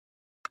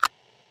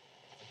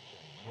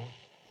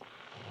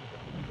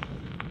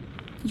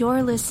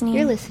You're listening.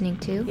 You're listening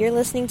to. You're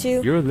listening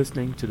to. You're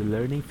listening to the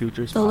Learning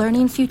Futures The Podcast.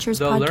 Learning Futures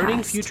The Podcast.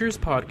 Learning Futures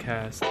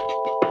Podcast.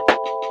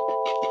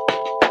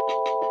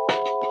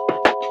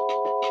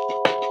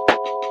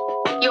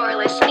 You're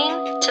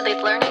listening to the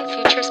Learning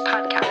Futures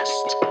Podcast.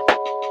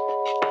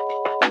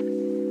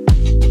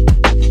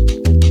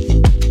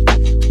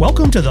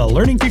 Welcome to the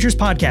Learning Futures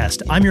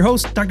Podcast. I'm your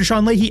host, Dr.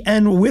 Sean Leahy,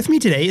 and with me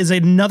today is a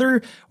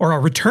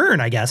return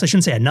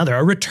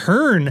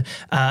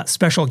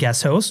special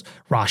guest host,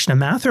 Rachna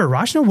Mathur.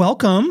 Rachna,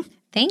 welcome.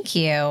 Thank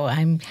you.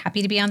 I'm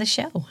happy to be on the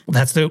show.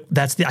 That's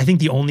I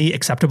think the only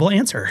acceptable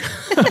answer.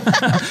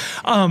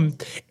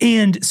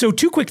 And so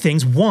 2 quick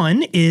things.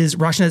 One is,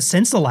 Rachna,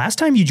 since the last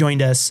time you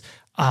joined us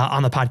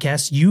on the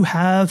podcast, you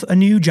have a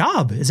new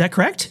job. Is that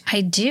correct? I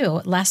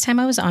do. Last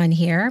time I was on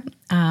here,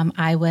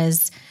 I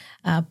was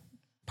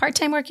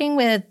part-time working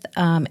with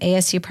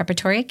ASU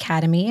Preparatory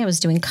Academy. I was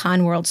doing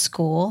Conworld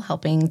School,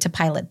 helping to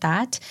pilot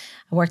that.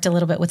 I worked a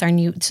little bit with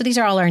so these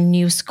are all our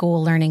new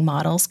school learning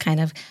models, kind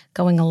of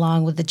going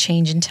along with the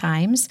change in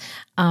times,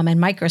 and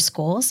micro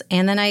schools.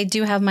 And then I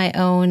do have my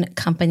own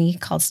company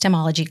called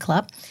STEMology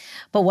Club.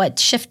 But what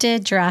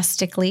shifted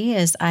drastically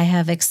is I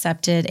have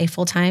accepted a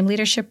full-time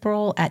leadership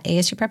role at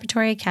ASU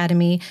Preparatory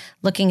Academy,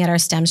 looking at our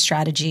STEM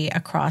strategy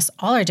across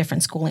all our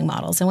different schooling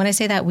models. And when I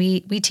say that, we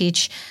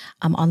teach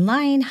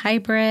online,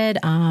 hybrid,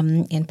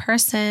 in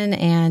person,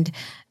 and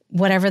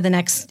whatever the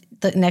next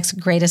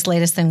greatest,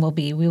 latest thing will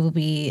be, we will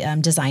be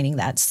designing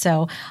that.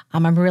 So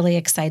I'm really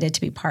excited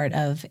to be part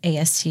of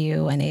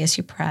ASU and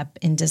ASU Prep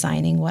in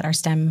designing what our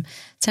STEM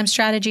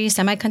strategy,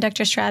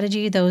 semiconductor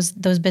strategy, those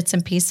bits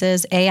and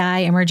pieces, AI,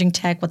 emerging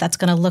tech, what that's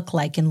going to look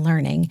like in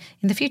learning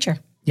in the future.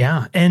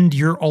 Yeah. And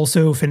you're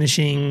also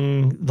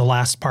finishing the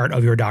last part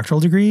of your doctoral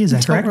degree. Is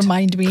that correct? Don't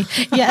remind me.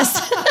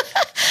 Yes.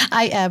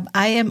 I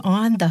am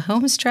on the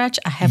home stretch.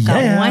 I have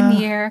got 1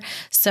 year,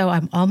 so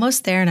I'm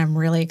almost there, and I'm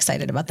really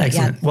excited about that.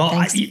 Excellent.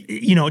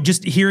 Yeah, well,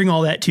 just hearing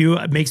all that too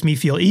makes me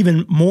feel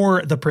even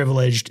more the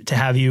privileged to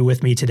have you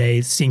with me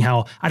today. Seeing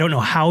how I don't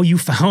know how you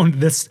found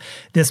this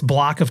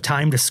block of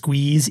time to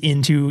squeeze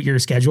into your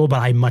schedule, but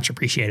I much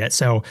appreciate it.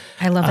 So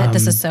I love it.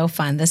 This is so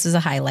fun. This is a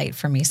highlight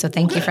for me. So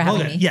thank you for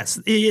having me. Yes,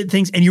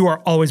 thanks, and you are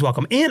always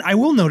welcome. And I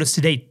will notice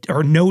today,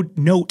 or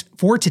note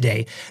for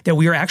today, that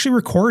we are actually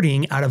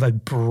recording out of a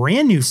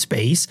brand new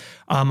space,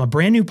 a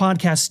brand new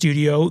podcast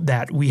studio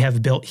that we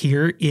have built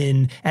here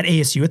at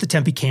ASU at the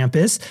Tempe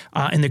campus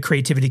in the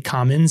Creativity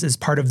Commons as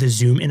part of the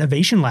Zoom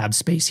Innovation Lab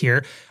space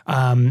here.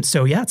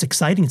 So yeah, it's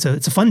exciting. It's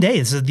a fun day.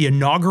 This is the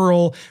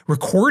inaugural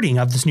recording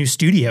of this new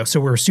studio. So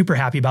we're super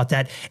happy about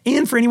that.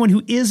 And for anyone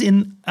who is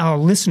in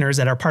listeners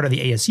that are part of the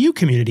ASU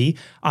community,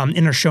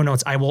 in our show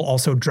notes, I will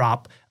also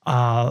drop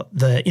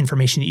the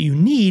information that you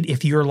need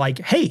if you're like,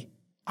 hey,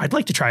 I'd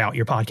like to try out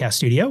your podcast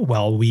studio.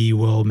 Well, we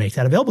will make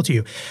that available to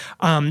you.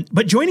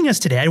 But joining us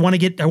today, I want to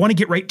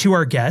get right to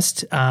our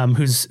guest,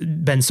 who's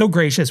been so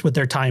gracious with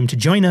their time to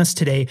join us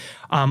today.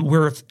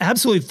 We're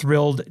absolutely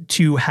thrilled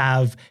to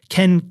have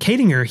Ken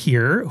Koedinger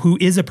here, who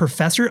is a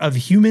professor of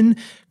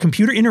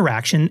human-computer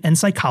interaction and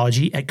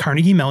psychology at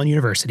Carnegie Mellon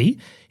University.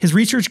 His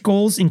research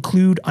goals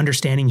include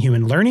understanding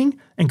human learning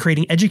and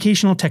creating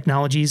educational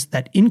technologies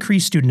that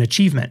increase student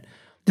achievement.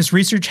 This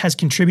research has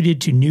contributed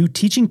to new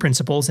teaching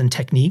principles and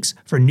techniques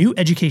for new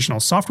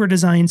educational software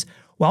designs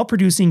while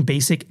producing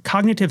basic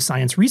cognitive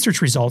science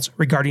research results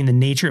regarding the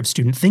nature of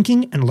student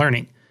thinking and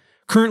learning.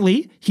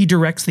 Currently, he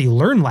directs the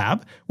Learn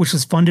Lab, which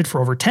was funded for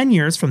over 10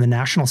 years from the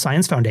National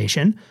Science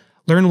Foundation.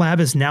 Learn Lab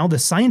is now the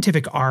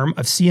scientific arm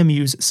of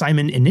CMU's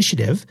Simon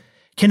Initiative.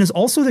 Ken is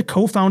also the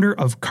co-founder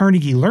of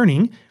Carnegie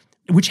Learning,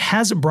 which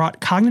has brought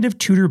cognitive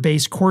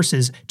tutor-based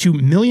courses to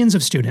millions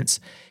of students.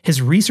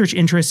 His research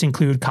interests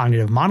include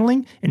cognitive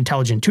modeling,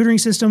 intelligent tutoring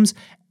systems,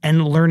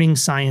 and learning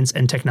science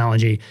and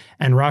technology.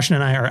 And Rachna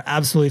and I are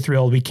absolutely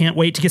thrilled. We can't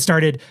wait to get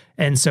started.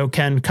 And so,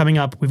 Ken, coming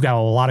up, we've got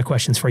a lot of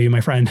questions for you, my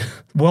friend.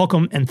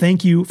 Welcome, and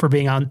thank you for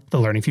being on the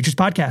Learning Futures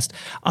Podcast.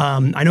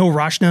 I know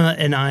Rachna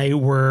and I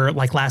were,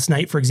 like last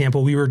night, for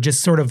example, we were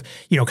just sort of,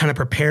 kind of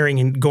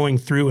preparing and going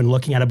through and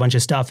looking at a bunch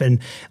of stuff. And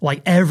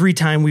like every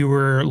time we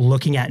were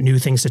looking at new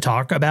things to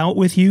talk about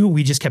with you,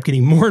 we just kept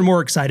getting more and more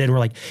excited. And we're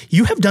like,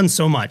 you have done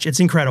so much. It's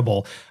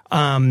incredible.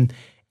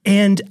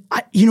 And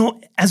I,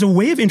 as a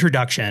way of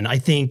introduction, I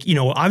think,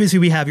 obviously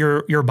we have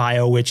your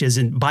bio, which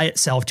is by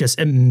itself just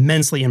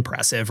immensely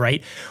impressive,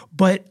 right?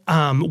 But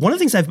one of the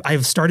things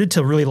I've started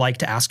to really like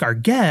to ask our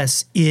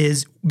guests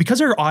is,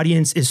 because our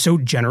audience is so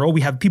general,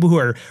 we have people who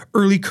are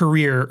early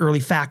career, early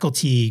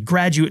faculty,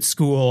 graduate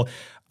school,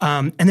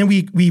 and then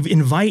we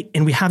invite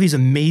and we have these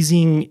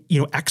amazing,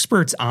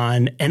 experts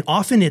on, and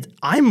often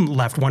I'm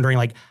left wondering,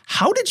 like,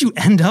 how did you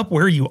end up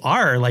where you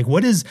are? Like,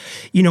 what is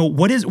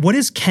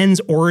Ken's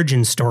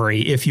origin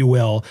story, if you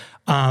will?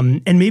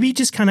 And maybe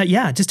just kind of,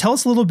 just tell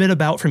us a little bit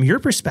about, from your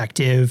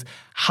perspective,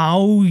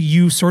 how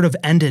you sort of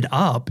ended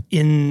up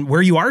in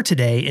where you are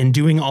today and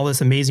doing all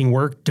this amazing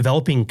work,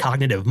 developing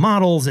cognitive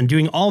models and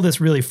doing all this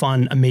really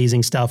fun,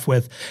 amazing stuff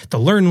with the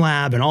Learn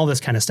Lab and all this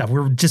kind of stuff.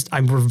 We're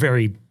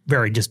very,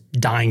 very just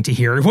dying to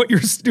hear what your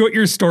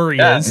story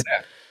is.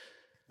 Yeah.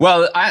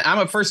 Well, I'm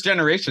a first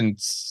generation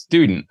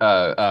student.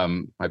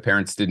 My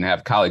parents didn't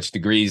have college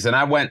degrees, and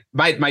I went.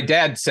 My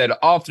dad said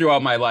all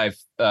throughout my life,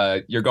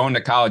 "You're going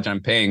to college.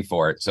 I'm paying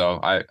for it." So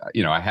I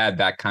had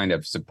that kind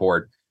of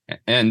support.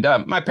 And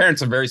my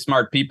parents are very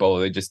smart people.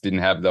 They just didn't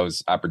have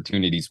those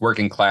opportunities.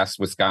 Working class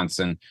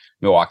Wisconsin,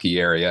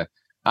 Milwaukee area.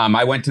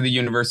 I went to the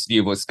University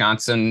of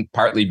Wisconsin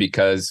partly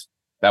because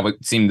that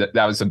would seem that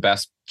was the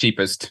best,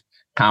 cheapest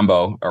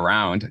combo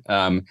around.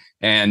 I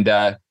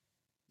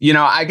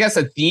guess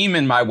a theme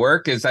in my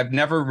work is I've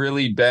never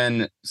really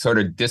been sort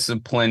of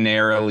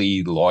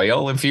disciplinarily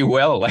loyal, if you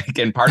will.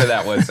 And part of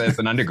that was as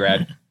an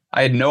undergrad,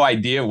 I had no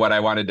idea what I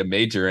wanted to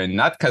major in,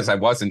 not because I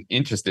wasn't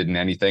interested in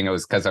anything. It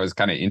was because I was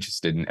kind of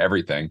interested in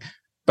everything.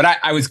 But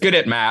I was good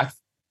at math.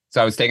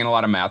 So I was taking a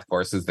lot of math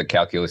courses, the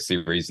calculus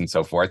series and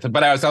so forth.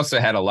 But I also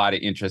had a lot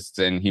of interests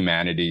in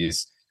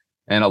humanities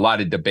and a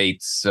lot of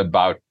debates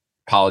about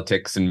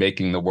politics and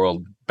making the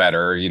world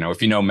better.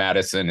 If you know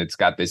Madison, it's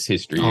got this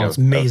history of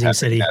amazing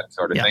city, that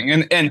sort of thing.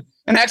 And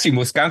actually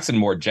Wisconsin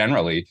more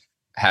generally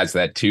has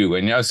that too.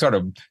 And sort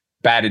of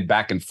batted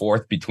back and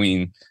forth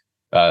between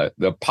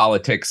the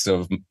politics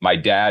of my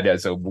dad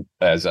as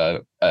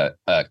a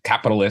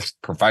capitalist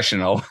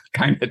professional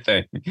kind of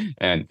thing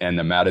and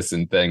the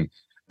Madison thing.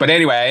 But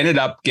anyway, I ended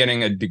up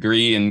getting a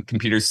degree in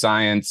computer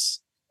science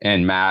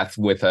and math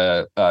with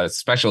a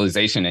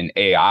specialization in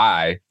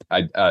AI,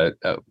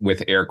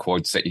 with air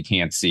quotes that you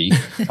can't see.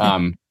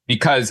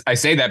 Because I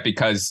say that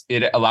because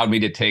it allowed me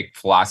to take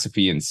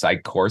philosophy and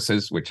psych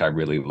courses, which I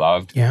really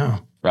loved. Yeah.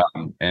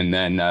 And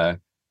then,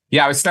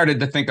 I started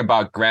to think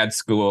about grad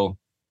school.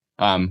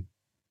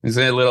 There's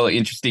a little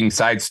interesting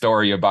side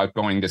story about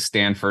going to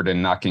Stanford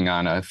and knocking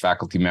on a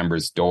faculty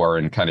member's door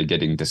and kind of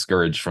getting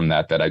discouraged from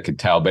that I could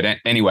tell. But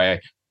anyway,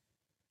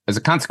 as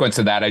a consequence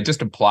of that, I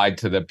just applied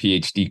to the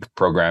PhD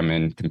program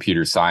in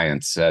computer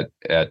science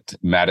at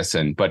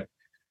Madison. But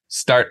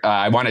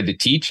I wanted to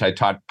teach. I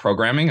taught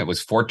programming. It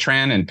was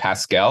Fortran and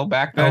Pascal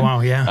back then. Oh,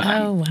 wow.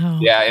 Yeah.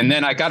 Yeah. And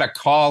then I got a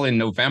call in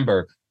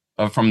November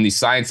from the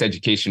science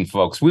education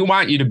folks. We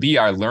want you to be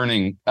our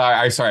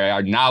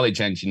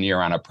knowledge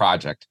engineer on a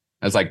project.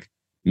 I was like,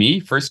 me,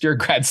 first year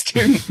grad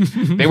student?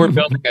 They were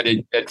building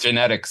a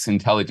genetics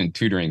intelligent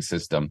tutoring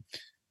system.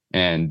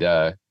 And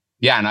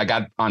and I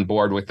got on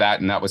board with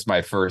that. And that was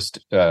my first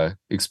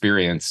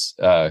experience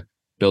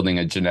building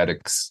an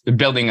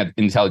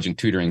intelligent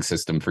tutoring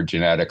system for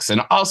genetics.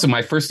 And also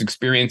my first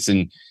experience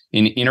in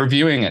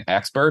interviewing an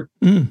expert,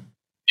 and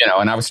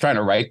I was trying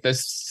to write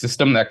this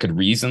system that could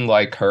reason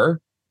like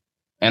her.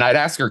 And I'd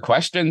ask her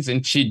questions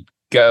and she'd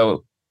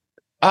go,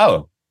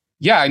 "Oh,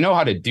 yeah, I know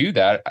how to do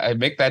that. I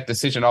make that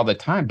decision all the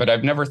time, but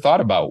I've never thought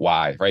about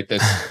why," right?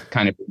 This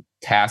kind of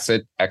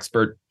tacit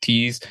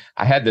expertise.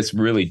 I had this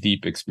really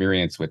deep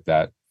experience with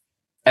that.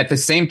 At the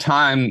same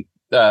time,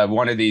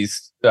 one of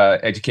these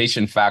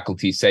education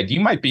faculty said,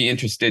 "You might be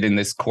interested in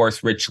this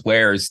course Rich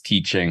Lair's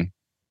teaching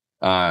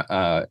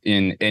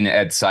in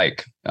Ed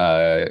Psych."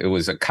 It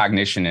was a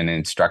cognition and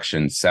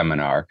instruction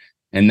seminar.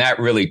 And that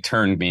really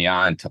turned me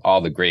on to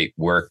all the great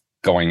work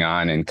going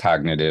on in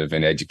cognitive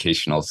and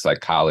educational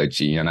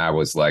psychology. And I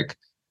was like,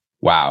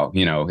 wow,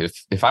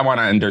 if I want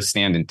to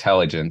understand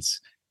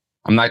intelligence,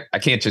 I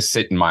can't just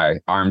sit in my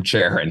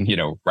armchair and,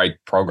 write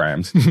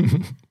programs.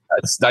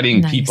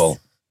 Studying people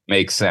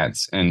makes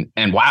sense. And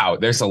wow,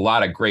 there's a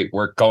lot of great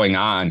work going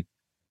on,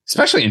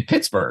 especially in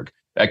Pittsburgh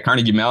at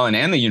Carnegie Mellon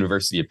and the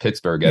University of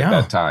Pittsburgh at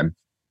that time.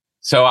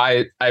 So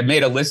I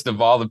made a list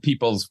of all the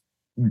people's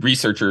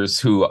researchers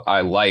who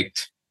I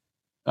liked.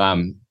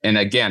 And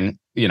again,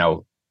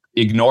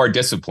 ignore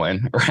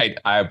discipline, right?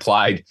 I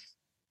applied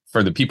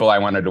for the people I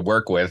wanted to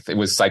work with. It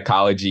was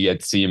psychology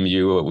at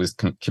CMU. It was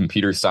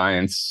computer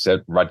science at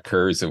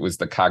Rutgers. It was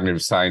the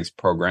cognitive science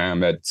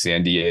program at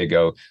San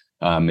Diego.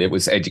 It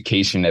was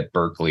education at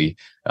Berkeley.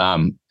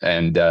 And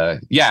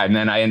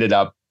then I ended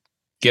up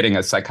getting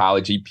a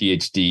psychology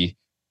PhD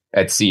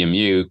at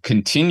CMU,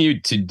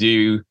 continued to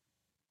do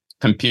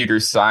computer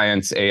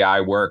science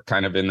AI work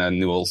kind of in the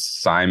Newell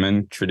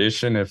Simon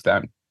tradition, if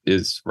that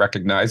is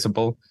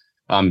recognizable.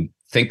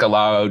 Think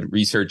aloud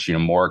research,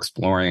 more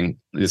exploring.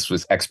 This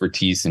was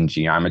expertise in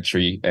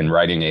geometry and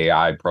writing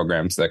AI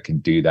programs that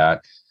could do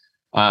that.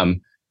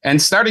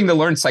 And starting to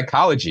learn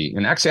psychology.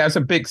 And actually, I was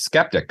a big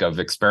skeptic of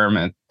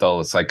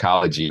experimental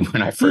psychology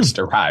when I first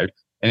arrived.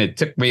 And it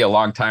took me a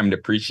long time to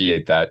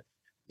appreciate that.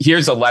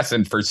 Here's a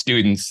lesson for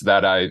students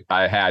that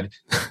I had.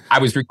 I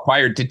was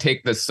required to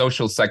take the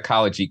social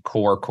psychology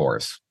core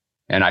course.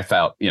 And I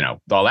felt,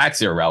 well, that's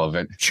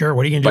irrelevant. Sure.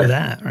 What are you going to do with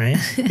that, right?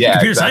 Yeah,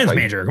 Computer science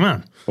major. Come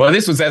on. Well,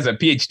 this was as a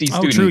PhD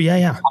student. Oh, true.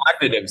 Yeah.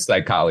 Cognitive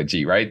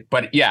psychology, right?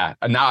 But yeah,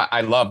 now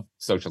I love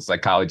social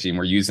psychology and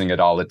we're using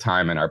it all the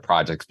time in our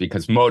projects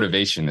because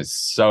motivation is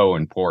so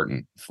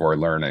important for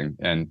learning.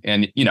 And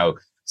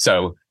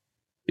so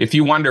if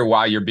you wonder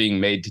why you're being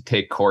made to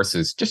take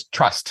courses, just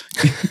trust.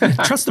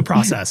 Trust the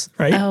process,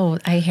 right? Oh,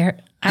 I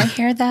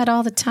hear that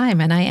all the time,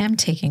 and I am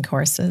taking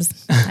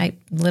courses. I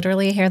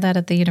literally hear that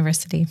at the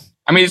university.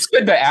 I mean, it's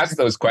good to ask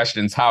those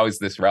questions. How is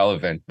this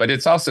relevant? But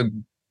it's also,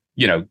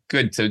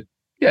 good to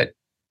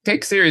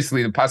take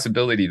seriously the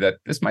possibility that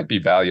this might be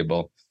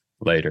valuable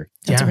later.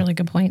 That's a really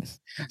good point.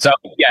 So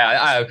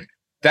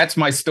that's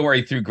my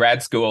story through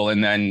grad school,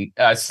 and then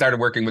started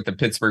working with the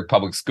Pittsburgh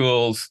Public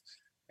Schools,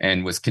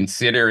 and was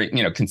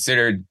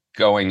considered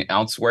going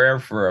elsewhere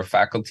for a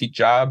faculty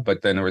job.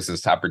 But then there was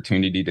this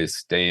opportunity to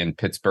stay in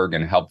Pittsburgh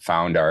and help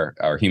found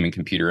our Human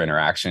Computer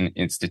Interaction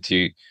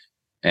Institute.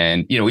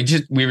 And,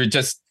 we were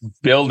just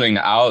building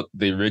out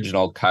the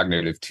original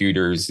cognitive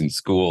tutors in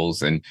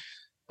schools. And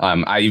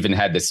I even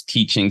had this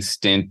teaching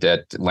stint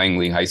at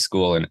Langley High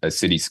School, and a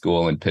city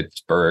school in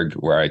Pittsburgh,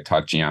 where I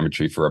taught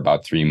geometry for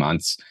about 3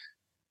 months.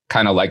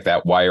 Kind of like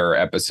that Wire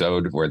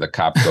episode where the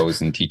cop goes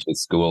and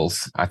teaches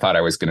schools. I thought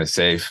I was going to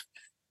save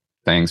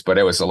things, but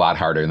it was a lot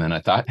harder than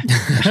I thought.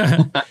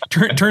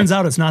 Turns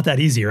out it's not that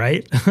easy,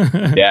 right?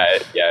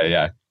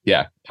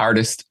 Yeah.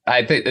 Hardest,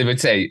 I think I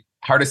would say,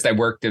 hardest I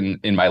worked in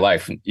my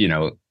life,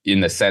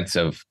 in the sense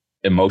of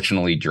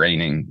emotionally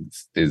draining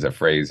is a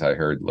phrase I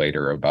heard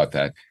later about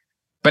that.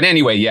 But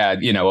anyway,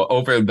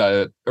 over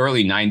the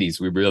early 90s,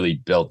 we really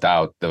built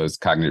out those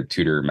cognitive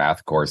tutor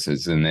math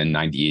courses. And then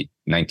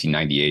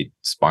 1998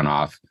 spun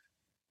off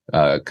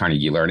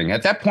Carnegie Learning.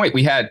 At that point,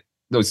 we had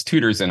those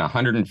tutors in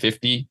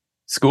 150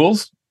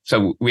 schools.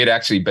 So we had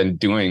actually been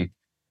doing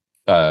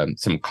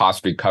some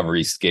cost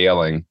recovery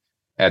scaling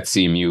at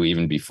CMU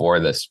even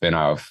before the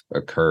spinoff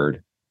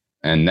occurred.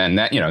 And then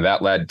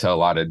that led to a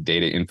lot of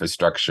data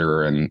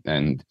infrastructure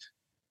and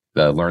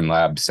the Learn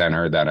Lab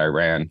Center that I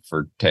ran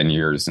for 10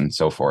 years and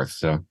so forth.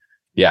 So,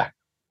 yeah.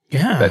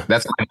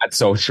 That's not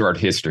so short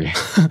history.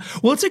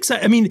 Well, it's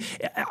exciting. I mean,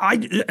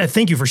 I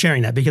thank you for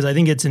sharing that, because I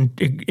think it's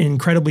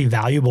incredibly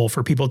valuable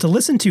for people to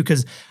listen to.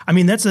 Because I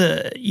mean, that's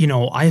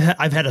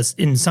I've had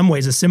in some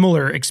ways a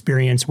similar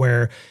experience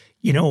where,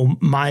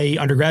 my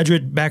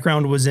undergraduate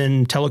background was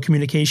in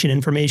telecommunication,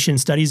 information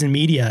studies, and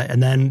media,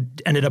 and then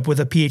ended up with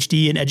a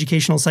PhD in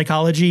educational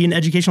psychology and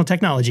educational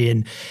technology.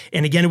 And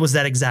again, it was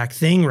that exact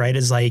thing, right?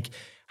 Is like,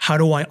 how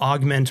do I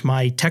augment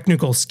my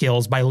technical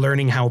skills by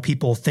learning how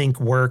people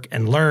think, work,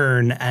 and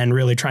learn, and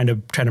really trying to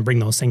bring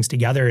those things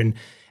together. And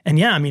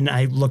yeah, I mean,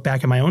 I look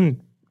back at my own,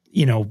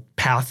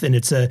 path, and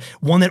it's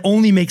one that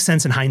only makes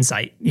sense in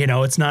hindsight.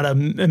 It's not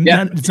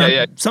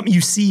something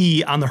you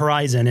see on the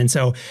horizon. And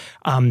so,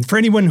 for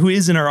anyone who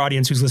is in our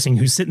audience who's listening,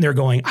 who's sitting there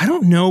going, I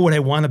don't know what I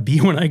want to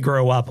be when I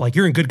grow up, like,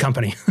 you're in good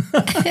company.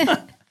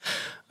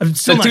 I'm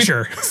still not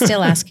sure.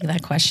 Still asking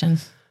that question.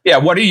 Yeah.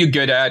 What are you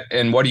good at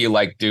and what do you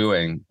like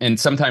doing? And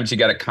sometimes you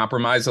got to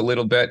compromise a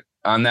little bit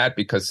on that,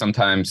 because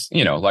sometimes,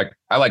 like,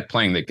 I like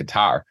playing the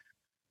guitar,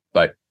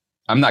 but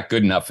I'm not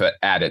good enough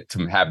at it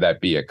to have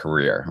that be a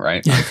career,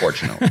 right?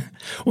 Unfortunately.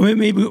 Well,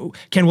 maybe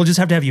Ken, we'll just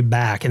have to have you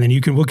back, and then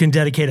we can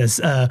dedicate us.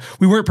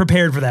 We weren't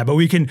prepared for that, but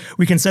we can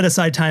set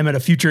aside time at a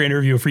future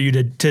interview for you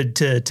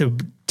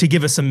to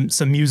give us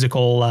some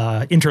musical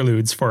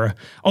interludes for.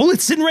 Oh,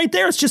 it's sitting right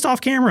there. It's just off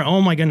camera.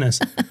 Oh my goodness.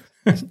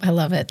 I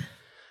love it.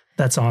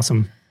 That's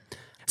awesome.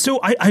 So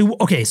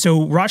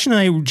so Rach and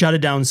I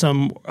jotted down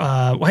some,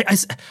 I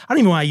don't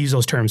even know why I use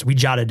those terms. We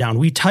jotted down,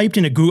 we typed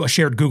in a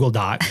shared Google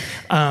Doc,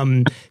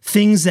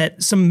 things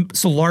that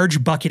so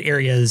large bucket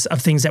areas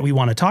of things that we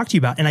want to talk to you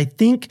about. And I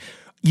think,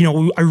 we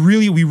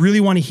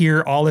really want to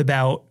hear all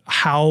about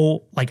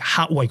how,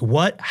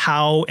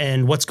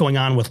 and what's going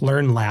on with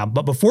Learn Lab.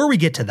 But before we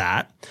get to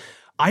that,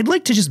 I'd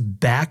like to just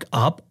back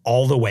up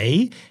all the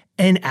way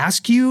and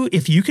ask you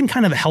if you can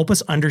kind of help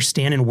us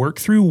understand and work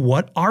through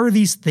what are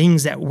these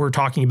things that we're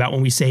talking about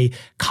when we say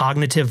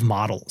cognitive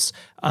models,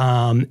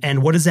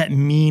 and what does that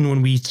mean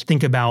when we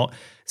think about,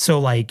 so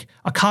like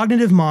a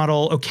cognitive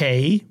model,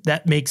 okay,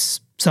 that makes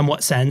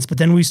somewhat sense, but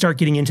then we start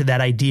getting into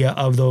that idea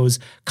of those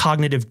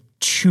cognitive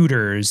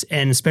tutors,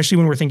 and especially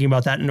when we're thinking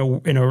about that in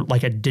a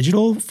like a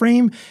digital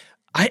frame.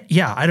 I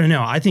don't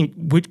know. I think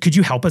could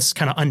you help us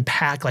kind of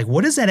unpack, like,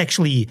 what does that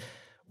actually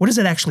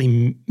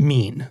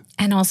mean?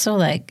 And also,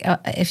 like,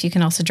 if you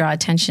can also draw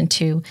attention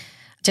to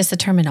just the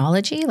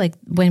terminology, like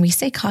when we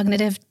say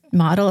cognitive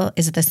model,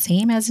 is it the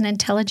same as an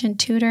intelligent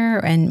tutor,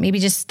 and maybe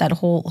just that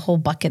whole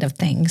bucket of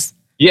things?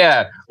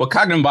 Yeah. Well,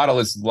 cognitive model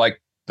is like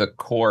the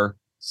core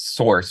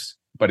source,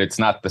 but it's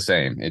not the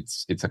same.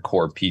 It's a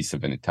core piece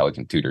of an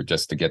intelligent tutor,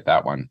 just to get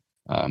that one.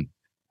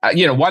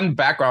 One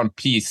background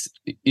piece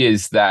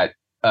is that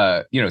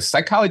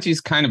psychology is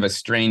kind of a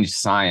strange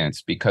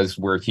science because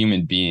we're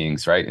human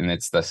beings, right? And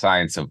it's the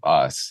science of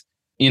us,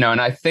 and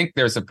I think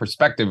there's a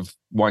perspective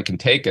one can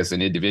take as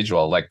an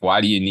individual. Like,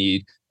 why do you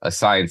need a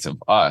science of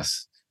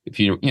us?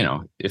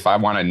 If I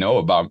want to know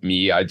about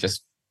me, I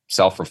just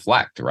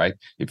self-reflect, right?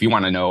 If you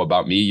want to know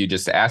about me, you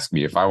just ask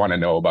me. If I want to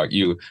know about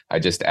you, I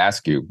just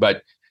ask you.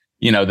 But,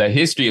 the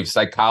history of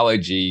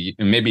psychology,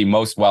 maybe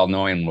most well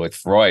known with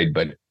Freud,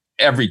 but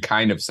every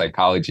kind of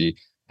psychology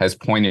has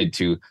pointed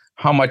to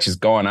how much is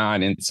going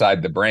on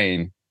inside the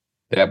brain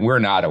that we're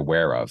not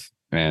aware of.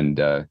 And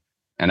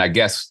I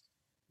guess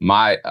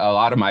a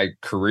lot of my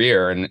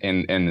career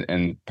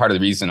and part of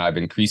the reason I've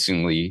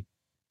increasingly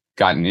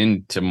gotten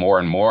into more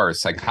and more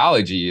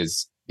psychology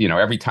is,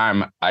 every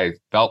time I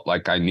felt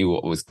like I knew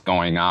what was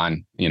going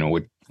on,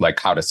 with like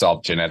how to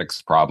solve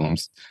genetics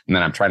problems. And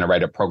then I'm trying to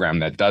write a program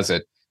that does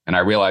it. And I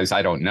realize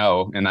I don't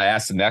know. And I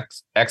asked the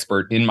next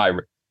expert in my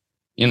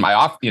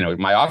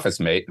office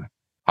mate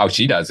how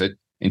she does it.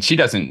 And she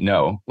doesn't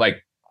know.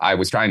 Like I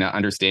was trying to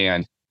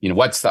understand,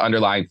 what's the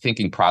underlying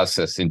thinking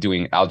process in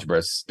doing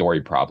algebra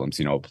story problems,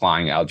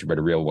 applying algebra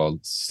to real world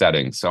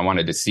settings. So I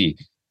wanted to see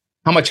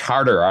how much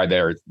harder are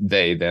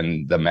they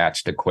than the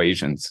matched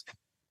equations.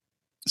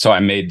 So I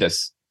made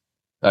this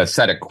a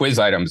set of quiz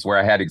items where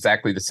I had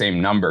exactly the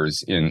same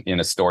numbers in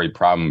a story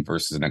problem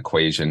versus an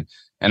equation.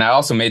 And I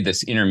also made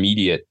this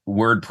intermediate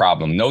word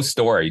problem, no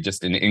story,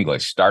 just in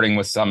English, starting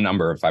with some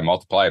number. If I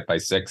multiply it by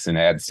 6 and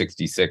add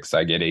 66,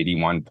 I get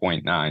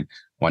 81.9.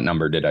 What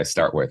number did I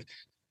start with?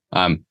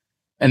 And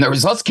the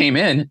results came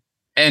in,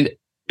 and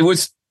it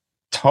was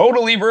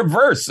totally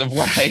reverse of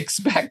what I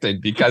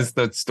expected, because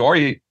the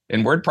story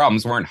and word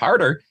problems weren't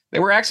harder. They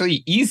were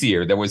actually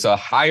easier. There was a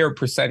higher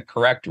percent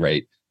correct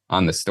rate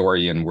on the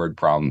story and word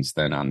problems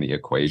than on the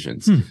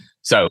equations.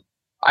 So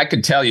I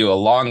could tell you a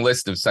long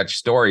list of such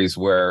stories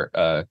where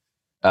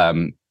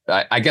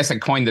I guess I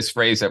coined this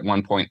phrase at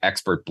one point,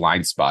 expert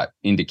blind spot,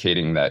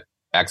 indicating that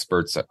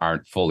experts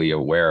aren't fully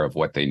aware of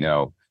what they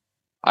know.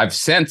 I've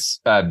since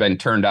been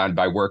turned on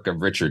by work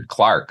of Richard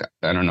Clark.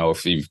 I don't know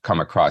if you've come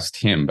across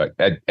him, but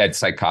ed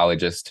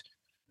psychologist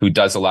who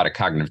does a lot of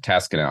cognitive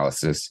task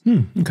analysis.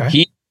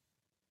 Okay.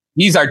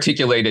 He's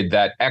articulated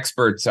that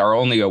experts are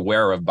only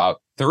aware of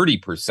about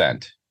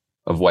 30%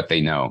 of what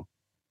they know.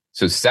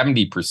 So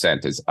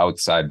 70% is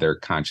outside their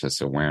conscious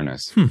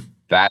awareness.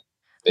 That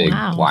big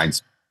blind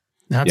spot.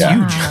 That's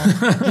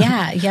huge.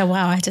 Yeah.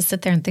 Wow. I had to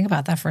sit there and think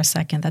about that for a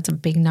second. That's a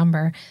big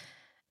number.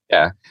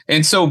 Yeah.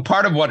 And so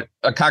part of what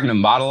a cognitive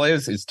model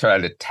is try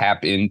to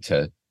tap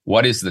into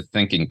what is the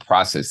thinking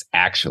process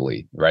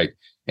actually, right?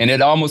 And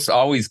it almost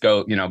always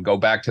go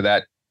back to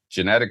that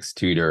genetics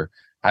tutor.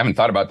 I haven't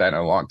thought about that in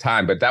a long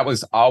time, but that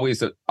was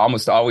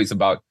almost always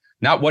about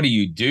not what do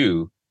you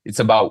do? It's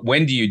about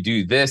when do you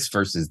do this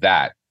versus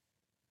that?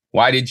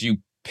 Why did you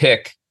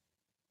pick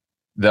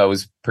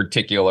those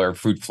particular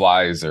fruit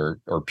flies or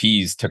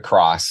peas to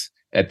cross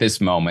at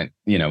this moment,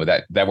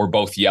 that were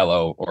both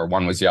yellow, or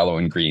one was yellow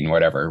and green,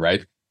 whatever,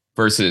 right?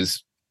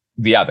 Versus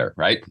the other,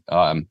 right?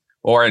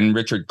 Or in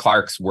Richard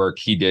Clark's work,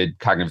 he did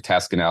cognitive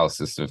task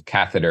analysis of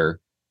catheter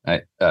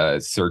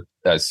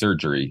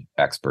surgery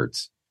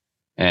experts.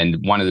 And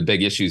one of the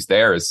big issues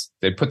there is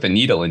they put the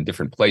needle in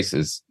different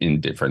places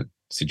in different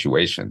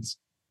situations.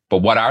 But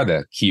what are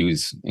the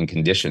cues and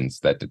conditions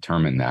that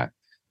determine that?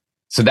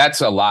 So that's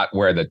a lot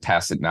where the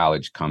tacit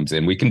knowledge comes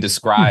in. We can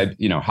describe,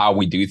 how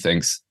we do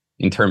things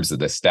in terms of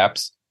the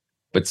steps,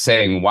 but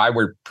saying why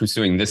we're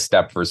pursuing this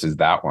step versus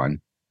that one,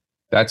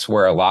 that's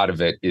where a lot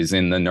of it is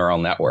in the neural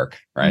network,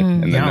 right?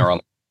 And the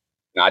neural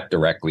not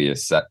directly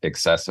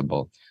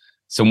accessible.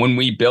 So when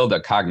we build a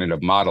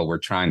cognitive model, we're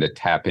trying to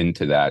tap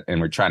into that,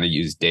 and we're trying to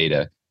use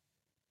data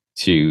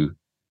to,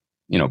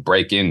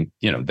 break in,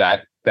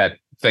 that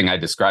thing I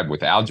described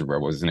with algebra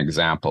was an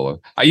example of,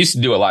 I used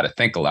to do a lot of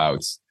think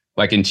alouds.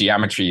 Like in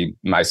geometry,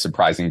 my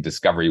surprising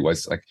discovery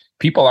was like,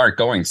 people aren't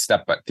going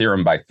step by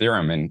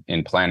theorem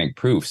in planning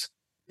proofs.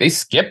 They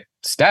skip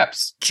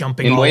steps.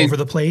 Jumping all over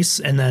the place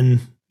and then...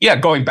 Yeah,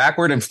 going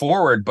backward and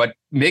forward, but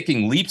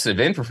making leaps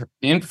of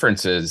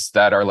inferences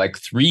that are like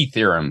 3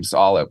 theorems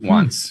all at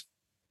once.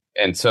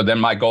 And so then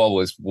my goal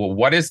was, well,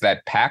 what is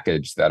that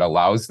package that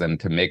allows them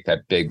to make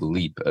that big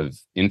leap of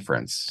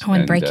inference?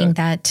 And breaking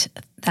that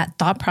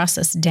thought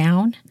process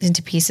down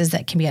into pieces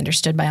that can be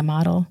understood by a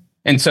model.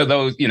 And so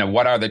those,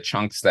 what are the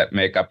chunks that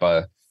make up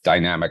a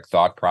dynamic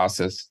thought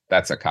process?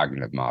 That's a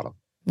cognitive model.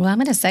 Well, I'm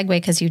going to segue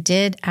because you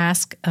did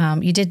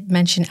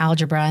mention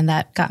algebra, and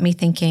that got me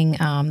thinking.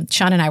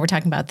 Sean and I were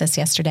talking about this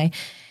yesterday.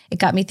 It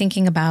got me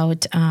thinking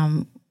about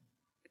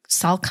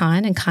Sal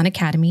Khan and Khan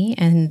Academy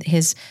and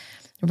his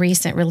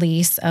recent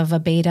release of a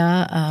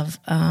beta of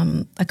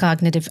a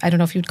cognitive, I don't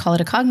know if you'd call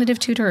it a cognitive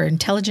tutor or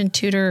intelligent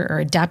tutor or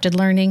adapted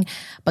learning,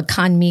 but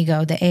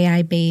Khanmigo, the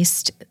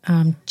AI-based,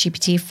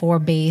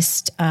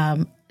 GPT-4-based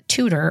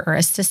tutor or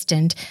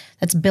assistant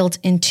that's built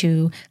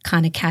into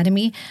Khan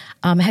Academy.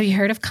 Have you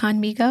heard of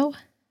Khanmigo?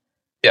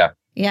 Yeah.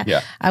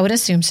 I would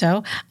assume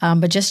so,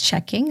 but just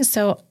checking.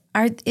 So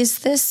is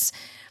this,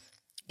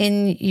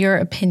 in your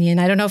opinion,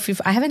 I don't know if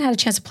I haven't had a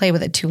chance to play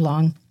with it too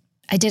long.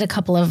 I did a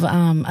couple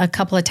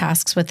of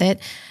tasks with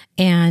it,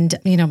 and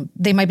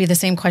they might be the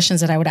same questions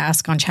that I would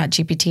ask on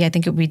ChatGPT. I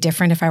think it would be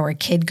different if I were a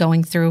kid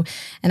going through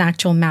an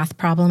actual math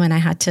problem and I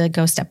had to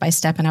go step by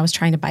step and I was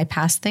trying to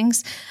bypass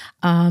things.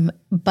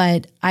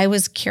 But I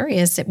was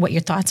curious what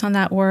your thoughts on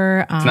that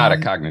were. It's not a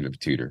cognitive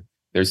tutor.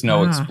 There's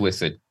no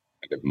explicit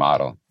cognitive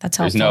model. That's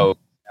helpful. There's no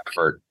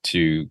effort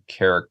to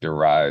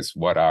characterize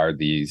what are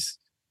these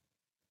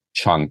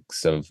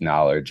chunks of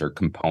knowledge or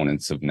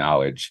components of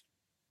knowledge.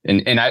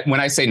 And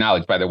when I say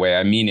knowledge, by the way,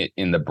 I mean it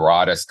in the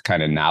broadest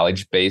kind of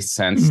knowledge-based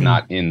sense,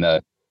 not in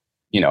the,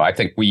 I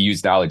think we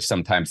use knowledge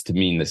sometimes to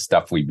mean the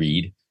stuff we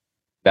read.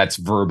 That's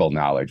verbal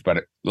knowledge.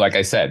 But like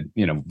I said,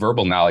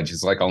 verbal knowledge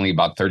is like only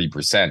about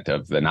 30%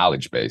 of the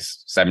knowledge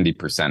base.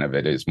 70% of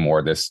it is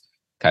more this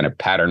kind of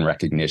pattern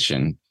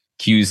recognition,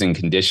 cues and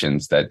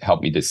conditions that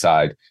help me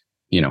decide,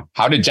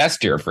 how to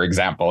gesture, for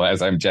example,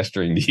 as I'm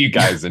gesturing to you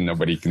guys and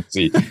nobody can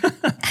see.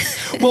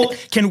 Well,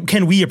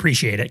 can we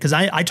appreciate it? Because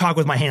I talk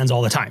with my hands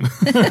all the time,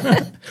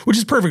 which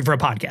is perfect for a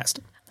podcast.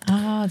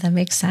 Oh, that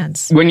makes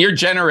sense. When you're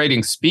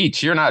generating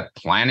speech, you're not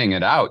planning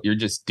it out. You're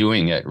just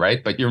doing it,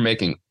 right? But you're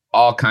making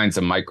all kinds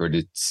of micro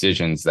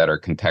decisions that are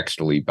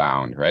contextually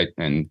bound, right?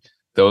 And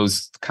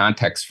those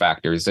context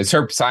factors, as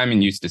Herb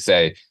Simon used to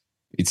say,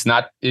 it's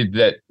not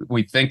that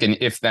we think in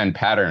if-then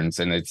patterns,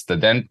 and it's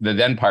the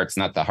then part's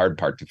not the hard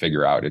part to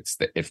figure out. It's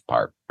the if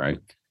part, right?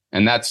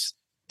 And that's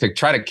to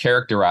try to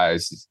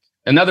characterize.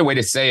 Another way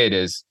to say it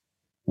is,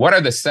 what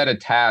are the set of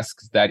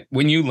tasks that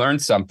when you learn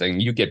something,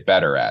 you get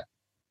better at?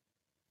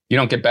 You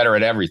don't get better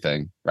at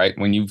everything, right?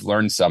 When you've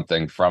learned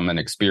something from an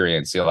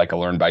experience, like a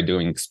learn by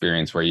doing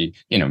experience where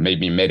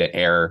maybe you made an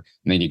error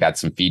and then you got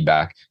some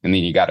feedback and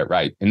then you got it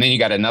right. And then you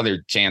got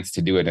another chance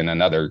to do it in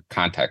another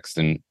context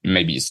and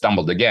maybe you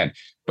stumbled again,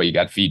 but you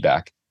got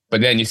feedback.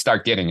 But then you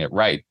start getting it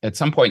right. At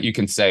some point you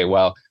can say,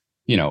 well,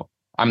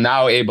 I'm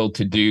now able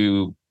to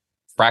do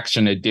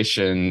fraction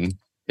addition,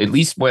 at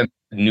least when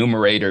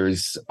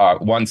numerators are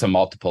one's a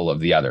multiple of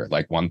the other,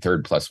 like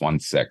 1/3 plus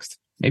 1/6.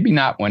 Maybe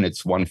not when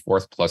it's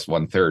 1/4 plus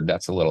 1/3.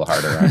 That's a little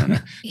harder. I don't know.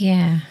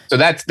 Yeah. So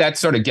that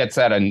sort of gets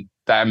at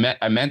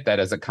I meant that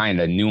as a kind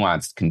of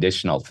nuanced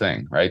conditional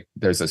thing, right?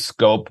 There's a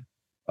scope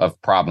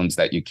of problems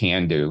that you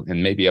can do,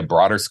 and maybe a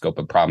broader scope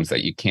of problems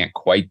that you can't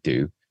quite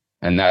do.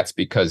 And that's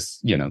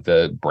because,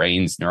 the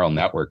brain's neural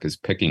network is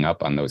picking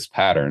up on those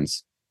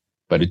patterns,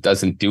 but it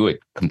doesn't do it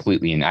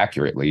completely and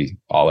accurately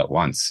all at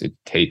once. It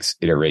takes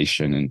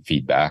iteration and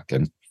feedback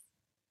and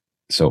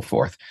so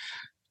forth.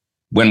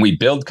 When we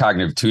build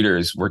cognitive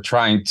tutors, we're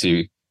trying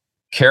to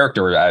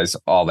characterize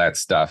all that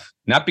stuff,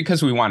 not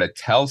because we want to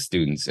tell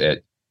students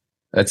it.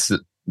 That's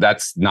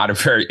not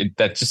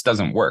that just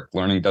doesn't work.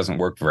 Learning doesn't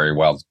work very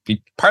well,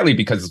 partly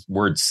because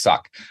words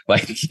suck.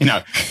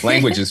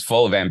 Language is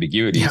full of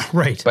ambiguity. Yeah,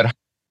 right. But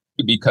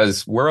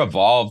because we're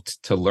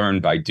evolved to learn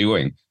by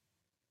doing.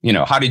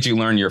 How did you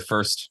learn your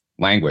first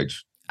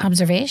language?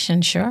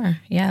 Observation, sure.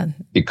 Yeah.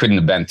 It couldn't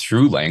have been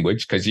through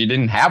language because you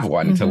didn't have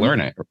one to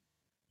learn it.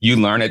 You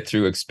learn it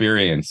through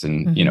experience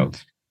and,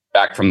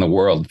 back from the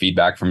world,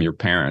 feedback from your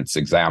parents,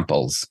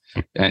 examples.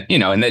 And,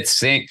 and that's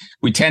saying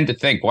we tend to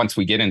think once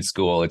we get in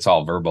school, it's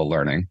all verbal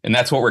learning. And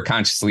that's what we're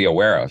consciously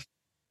aware of.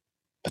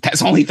 But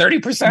that's only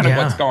 30% of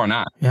what's going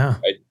on. Yeah.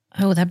 Right?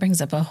 Oh, that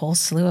brings up a whole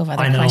slew of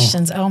other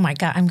questions. Oh my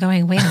God. I'm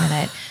going, wait a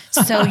minute.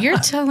 So you're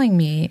telling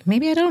me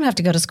maybe I don't have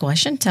to go to school. I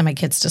shouldn't send my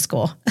kids to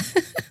school.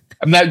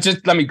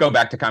 Just let me go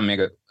back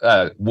to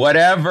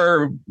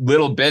whatever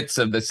little bits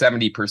of the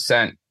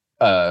 70%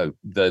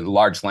 the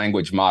large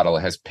language model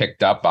has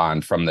picked up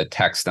on from the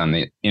text on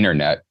the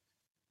internet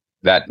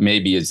that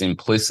maybe is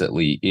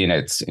implicitly in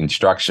its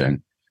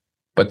instruction.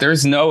 But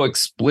there's no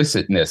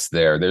explicitness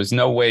there. There's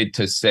no way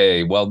to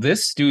say, well,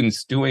 this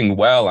student's doing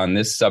well on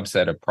this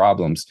subset of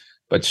problems,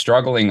 but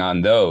struggling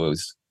on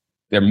those,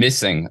 they're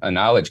missing a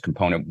knowledge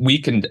component.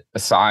 We can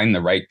assign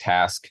the right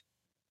task,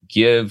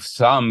 give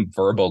some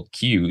verbal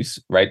cues,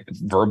 right?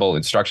 Verbal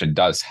instruction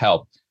does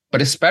help,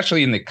 but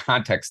especially in the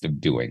context of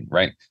doing,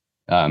 right?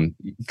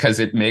 Because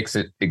it makes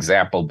it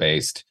example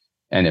based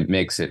and it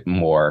makes it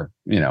more,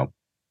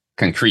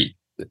 concrete,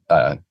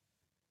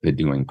 the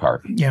doing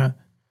part. Yeah.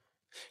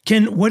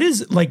 What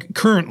is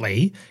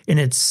currently in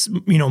its,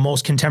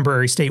 most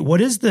contemporary state,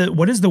 what is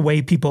the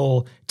way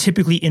people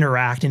typically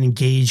interact and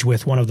engage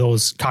with one of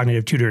those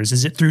cognitive tutors?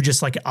 Is it through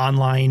just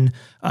online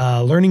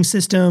learning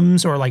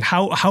systems, or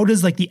how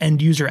does the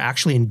end user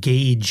actually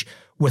engage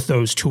with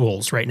those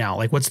tools right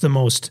now? What's the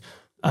most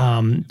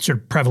sort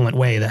of prevalent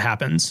way that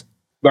happens?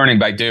 Learning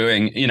by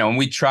doing, and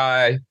we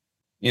try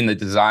in the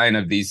design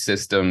of these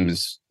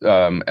systems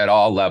at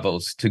all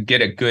levels to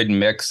get a good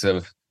mix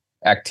of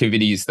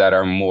activities that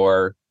are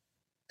more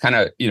kind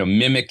of,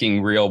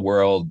 mimicking real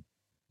world,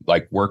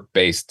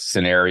 work-based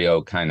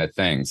scenario kind of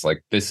things.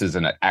 Like, this is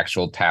an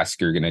actual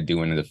task you're going to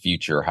do in the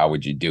future. How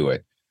would you do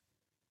it?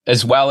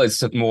 As well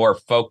as more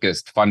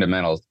focused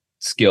fundamental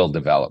skill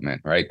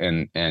development, right?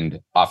 And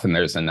often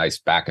there's a nice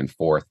back and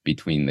forth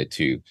between the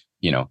two,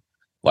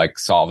 like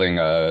solving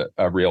a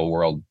real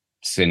world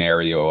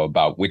scenario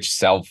about which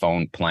cell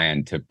phone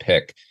plan to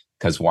pick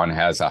because one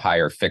has a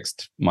higher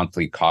fixed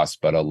monthly cost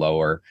but a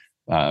lower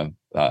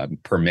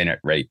per minute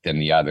rate than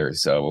the other.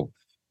 So,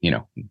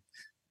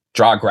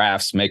 draw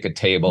graphs, make a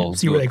table,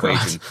 see where they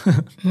cross.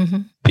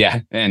 Yeah,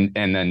 and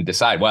then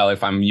decide, well,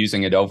 if I'm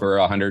using it over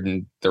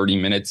 130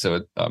 minutes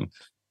a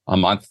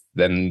month,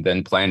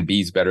 then plan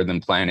B is better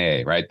than plan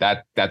A, right?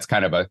 That's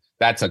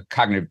a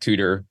cognitive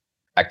tutor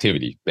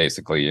activity,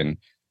 basically. And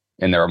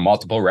there are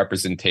multiple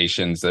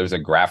representations. There's a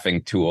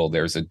graphing tool,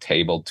 there's a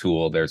table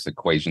tool, there's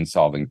equation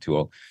solving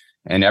tool.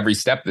 And every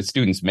step the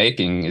student's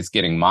making is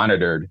getting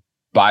monitored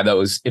by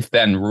those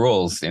if-then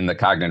rules in the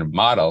cognitive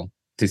model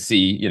to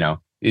see,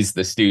 is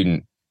the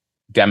student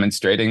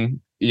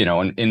demonstrating,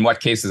 in what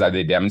cases are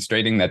they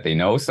demonstrating that they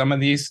know some of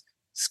these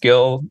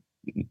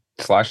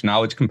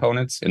skill/knowledge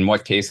components? In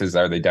what cases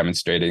are they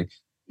demonstrating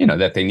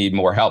that they need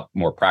more help,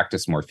 more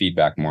practice, more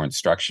feedback, more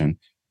instruction.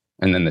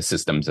 And then the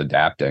system's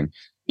adapting,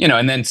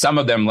 and then some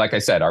of them, like I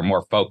said, are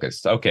more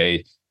focused.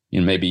 Okay,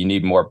 maybe you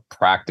need more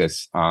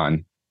practice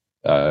on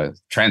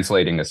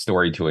translating a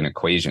story to an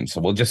equation.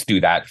 So we'll just do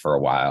that for a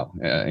while,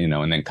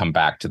 and then come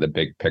back to the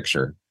big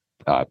picture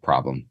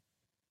problem.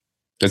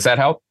 Does that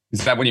help?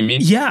 Is that what you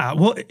mean? Yeah.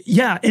 Well,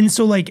 yeah. And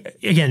so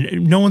again,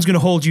 no one's going to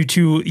hold you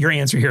to your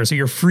answer here. So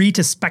you're free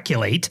to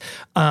speculate,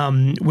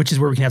 which is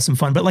where we can have some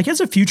fun. But as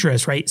a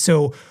futurist, right?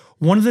 So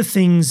one of the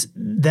things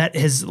that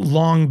has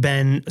long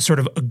been sort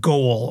of a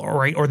goal,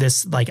 right, or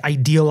this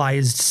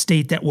idealized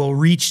state that we'll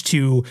reach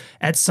to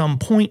at some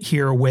point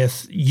here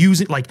with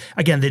using,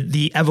 again,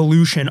 the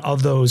evolution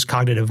of those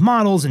cognitive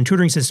models and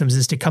tutoring systems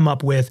is to come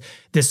up with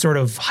this sort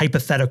of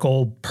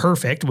hypothetical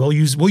perfect. We'll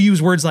use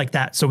words like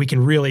that so we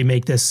can really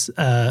make this,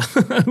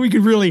 we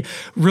can really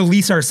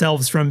release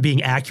ourselves from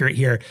being accurate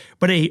here.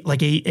 But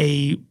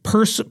a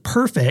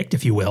perfect,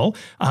 if you will,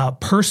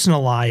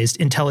 personalized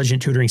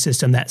intelligent tutoring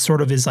system that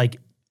sort of is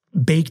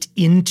baked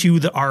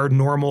into our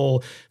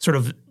normal sort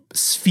of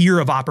sphere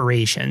of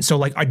operation.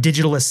 So a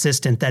digital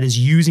assistant that is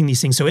using these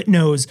things. So it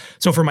knows.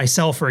 So for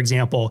myself, for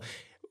example,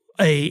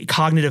 a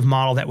cognitive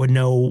model that would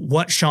know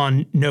what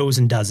Sean knows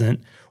and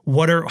doesn't.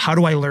 How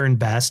do I learn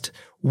best?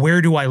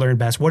 Where do I learn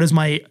best? What is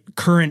my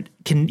current,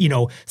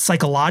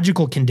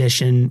 psychological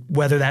condition,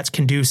 whether that's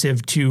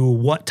conducive to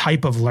what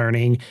type of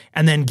learning,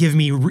 and then give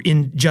me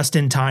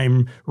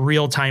just-in-time,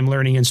 real-time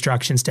learning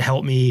instructions to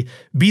help me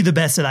be the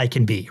best that I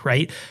can be,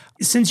 right?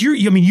 Since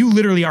you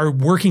literally are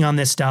working on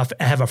this stuff,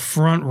 have a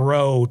front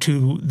row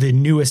to the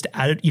newest,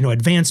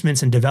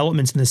 advancements and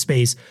developments in the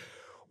space.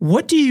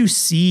 What do you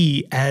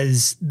see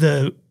as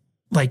the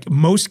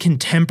most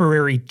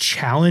contemporary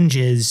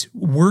challenges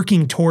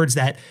working towards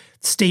that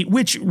state,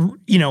 which,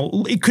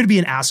 it could be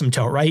an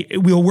asymptote, right?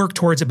 We'll work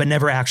towards it, but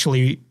never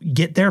actually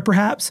get there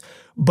perhaps.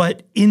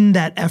 But in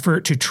that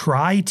effort to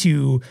try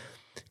to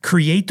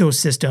create those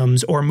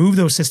systems or move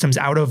those systems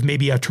out of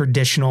maybe a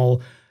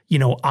traditional,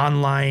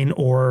 online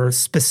or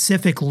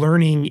specific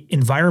learning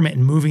environment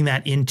and moving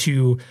that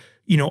into,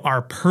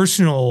 our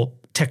personal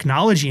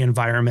technology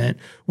environment,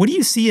 what do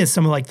you see as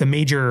some of the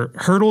major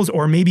hurdles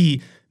or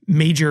maybe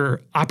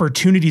major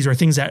opportunities or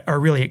things that are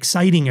really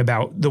exciting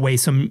about the way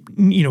some,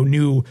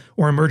 new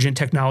or emergent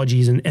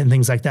technologies and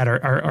things like that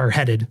are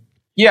headed?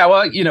 Yeah,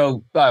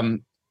 well,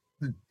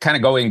 kind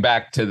of going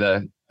back to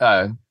the,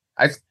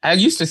 I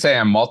used to say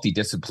I'm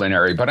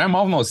multidisciplinary, but I'm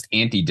almost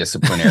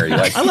anti-disciplinary.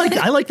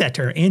 I like that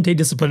term,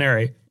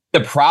 anti-disciplinary.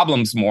 The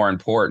problem's more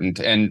important.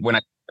 And when I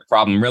think of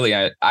problem, really,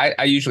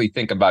 I usually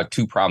think about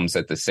two problems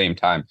at the same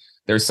time.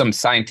 There's some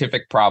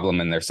scientific problem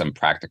and there's some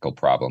practical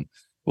problem.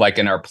 Like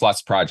in our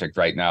PLUS project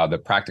right now, the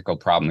practical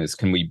problem is,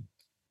 can we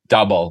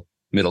double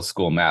middle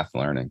school math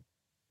learning?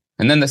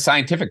 And then the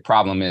scientific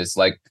problem is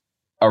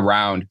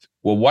around,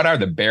 well, what are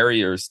the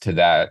barriers to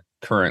that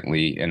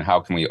currently and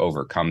how can we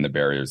overcome the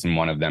barriers? And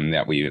one of them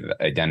that we've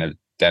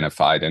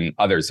identified and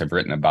others have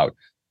written about,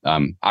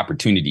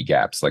 opportunity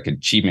gaps,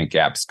 achievement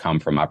gaps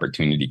come from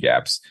opportunity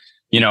gaps.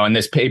 In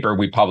this paper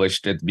we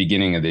published at the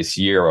beginning of this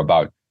year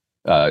about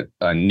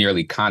a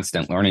nearly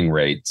constant learning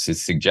rates,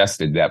 is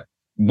suggested that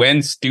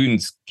when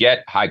students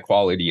get high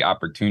quality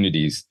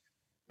opportunities,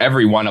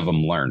 every one of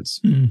them learns.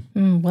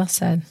 Well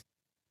said.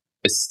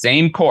 The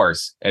same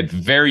course at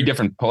very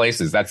different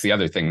places. That's the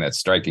other thing that's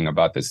striking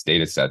about this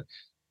data set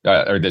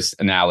or this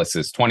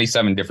analysis.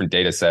 27 different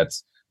data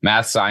sets,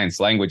 math, science,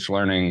 language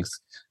learnings,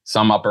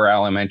 some upper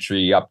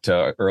elementary up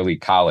to early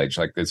college.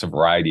 There's a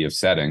variety of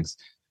settings.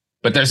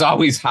 But there's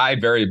always high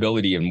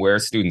variability in where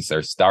students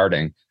are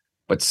starting,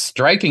 but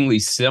strikingly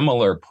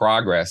similar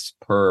progress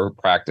per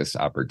practice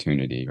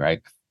opportunity,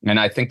 right? And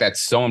I think that's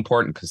so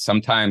important because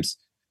sometimes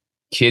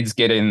kids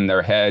get it in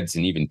their heads,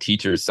 and even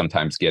teachers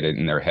sometimes get it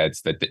in their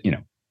heads that,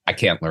 I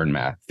can't learn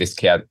math. This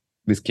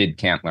kid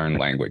can't learn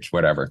language,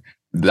 whatever.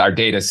 Our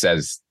data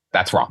says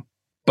that's wrong.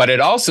 But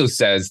it also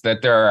says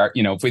that there are,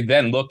 if we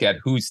then look at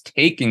who's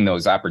taking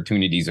those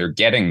opportunities or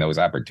getting those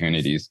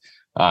opportunities,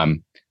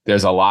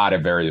 there's a lot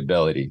of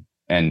variability.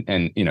 And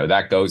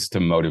that goes to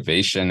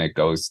motivation. It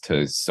goes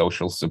to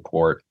social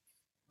support.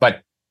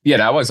 But,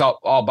 that was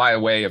all by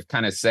way of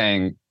kind of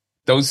saying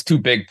those two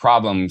big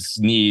problems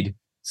need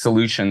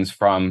solutions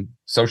from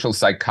social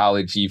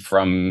psychology,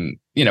 from,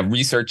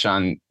 research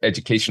on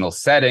educational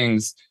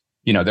settings.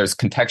 There's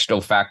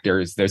contextual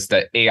factors. There's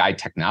the AI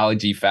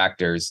technology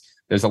factors.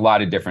 There's a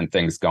lot of different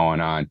things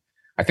going on.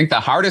 I think the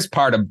hardest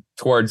part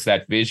towards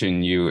that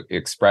vision you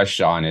expressed,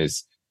 Sean,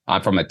 is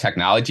from a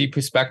technology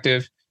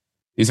perspective,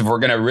 is if we're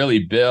going to really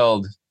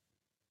build,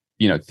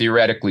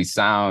 theoretically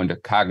sound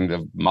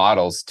cognitive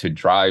models to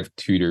drive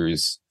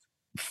tutors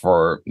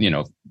for,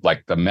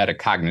 the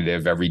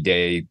metacognitive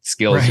everyday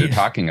skills you're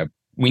talking about,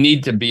 we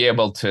need to be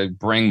able to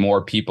bring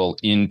more people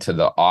into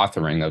the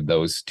authoring of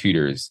those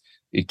tutors.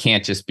 It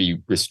can't just be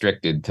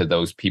restricted to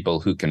those people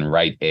who can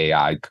write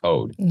AI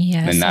code.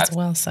 Yes, and that's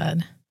well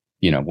said.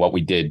 What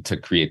we did to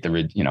create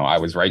I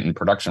was writing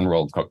production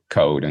world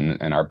code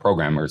and our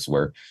programmers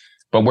were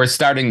But we're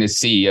starting to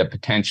see a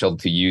potential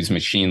to use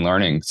machine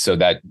learning so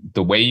that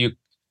the way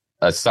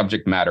a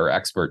subject matter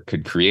expert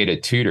could create a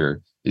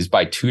tutor is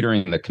by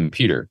tutoring the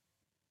computer.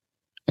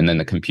 And then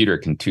the computer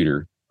can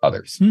tutor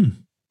others.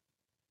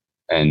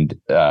 And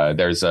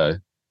there's a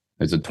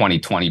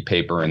 2020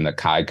 paper in the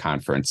Chi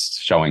conference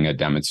showing a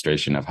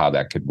demonstration of how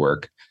that could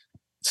work.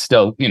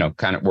 Still,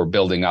 kind of we're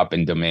building up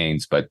in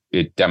domains, but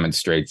it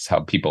demonstrates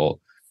how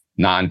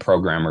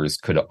non-programmers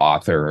could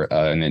author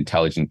an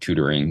intelligent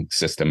tutoring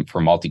system for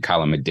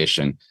multi-column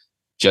addition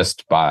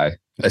just by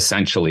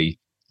essentially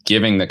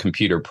giving the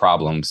computer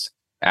problems,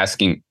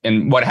 asking.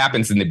 And what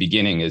happens in the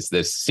beginning is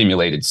this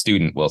simulated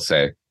student will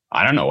say,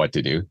 I don't know what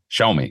to do.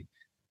 Show me.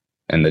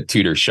 And the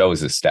tutor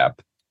shows a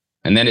step.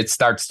 And then it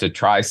starts to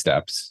try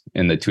steps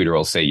and the tutor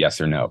will say yes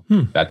or no.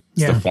 That's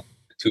the form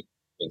of tutor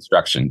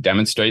instruction.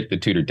 Demonstrate. The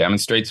tutor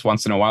demonstrates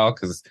once in a while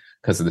because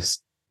of this.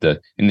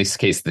 In this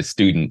case, the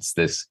student's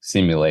this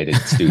simulated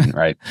student,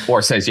 right?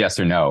 Or says yes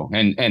or no.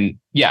 And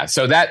yeah,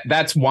 so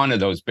that's one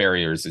of those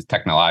barriers is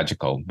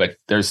technological, but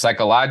there's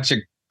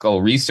psychological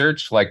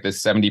research like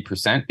this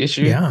 70%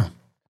 issue. Yeah.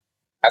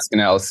 Task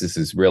analysis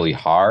is really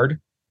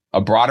hard. A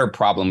broader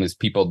problem is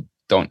people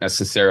don't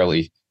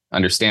necessarily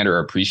understand or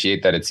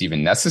appreciate that it's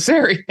even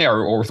necessary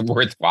or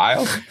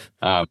worthwhile.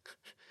 And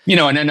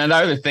then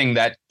another thing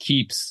that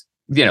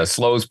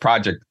slows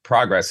project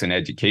progress in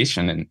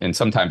education and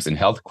sometimes in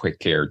health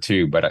care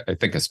too. But I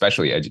think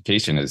especially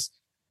education is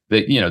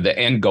that, the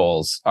end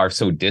goals are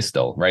so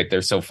distal, right?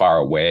 They're so far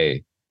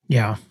away.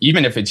 Yeah.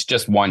 Even if it's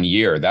just 1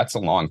 year, that's a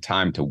long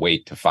time to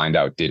wait to find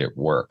out, did it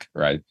work?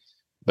 Right.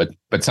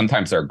 But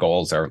sometimes our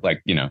goals are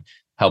like,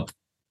 help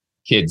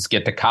kids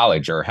get to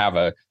college or have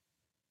a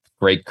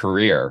great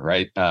career.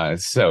 Right.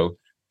 So,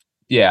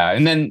 yeah.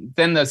 And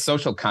then the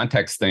social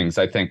context things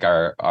I think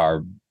are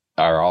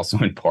also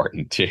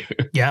important too.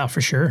 Yeah,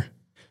 for sure.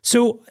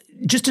 So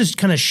just to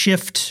kind of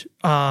shift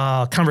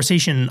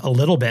conversation a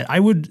little bit,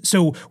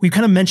 so we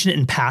kind of mentioned it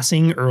in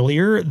passing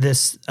earlier,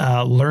 this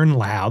Learn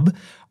Lab.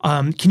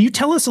 Can you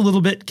tell us a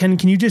little bit, can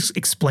you just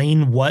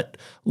explain what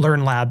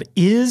Learn Lab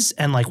is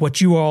and what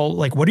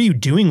are you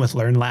doing with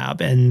Learn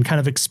Lab and kind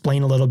of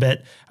explain a little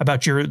bit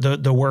about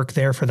the work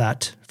there for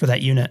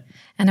that unit?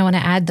 And I want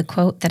to add the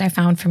quote that I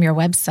found from your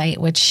website,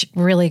 which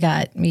really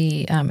got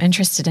me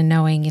interested in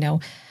knowing,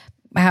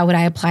 how would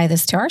I apply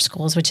this to our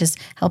schools, which is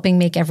helping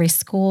make every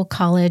school,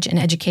 college, and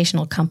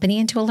educational company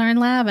into a Learn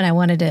Lab. And I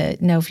wanted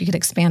to know if you could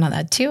expand on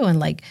that too.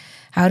 And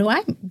how do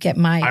I get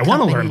my I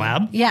want a Learn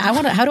Lab. Yeah,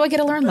 how do I get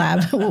a Learn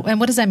Lab? And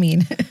what does that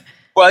mean?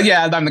 Well,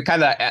 yeah,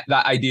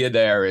 the idea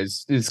there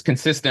is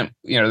consistent.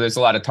 There's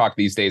a lot of talk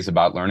these days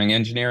about learning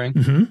engineering.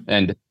 Mm-hmm.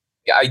 And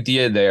the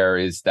idea there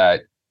is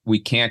that we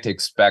can't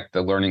expect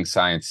the learning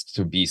science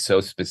to be so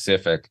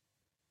specific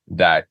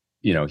that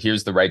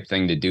here's the right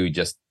thing to do,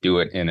 just do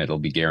it and it'll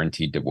be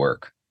guaranteed to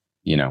work.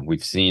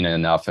 We've seen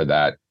enough of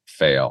that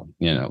fail.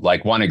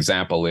 One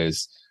example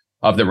is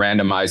of the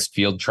randomized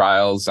field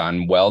trials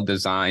on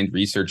well-designed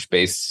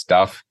research-based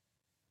stuff.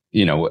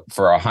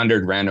 For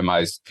 100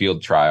 randomized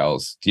field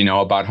trials, do you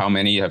know about how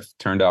many have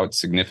turned out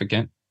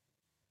significant?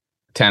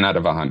 10 out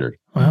of 100.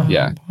 Wow.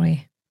 Yeah. Oh,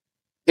 boy.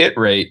 Hit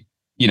rate,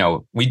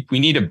 we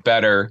need a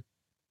better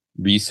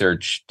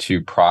research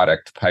to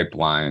product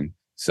pipeline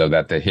so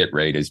that the hit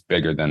rate is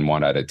bigger than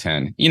 1 out of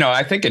 10.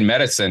 I think in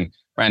medicine,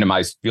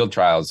 randomized field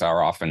trials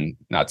are often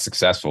not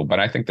successful, but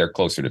I think they're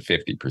closer to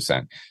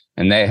 50%.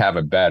 And they have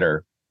a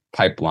better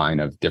pipeline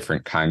of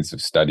different kinds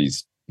of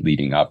studies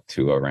leading up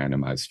to a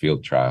randomized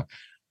field trial.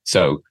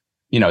 So,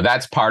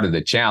 that's part of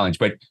the challenge.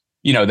 But,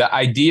 the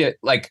idea,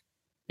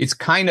 it's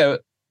kind of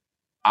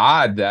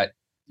odd that,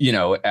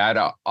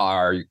 at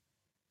our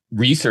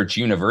research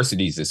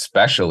universities,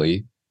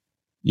 especially,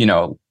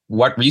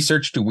 what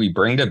research do we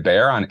bring to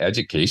bear on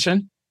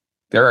education?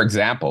 There are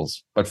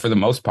examples, but for the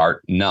most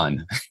part,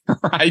 none,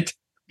 right?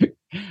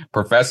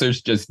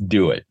 Professors just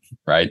do it,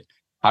 right?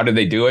 How do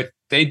they do it?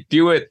 They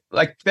do it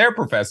like their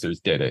professors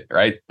did it,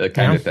 right? The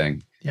kind of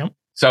thing. Yep.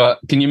 So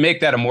can you make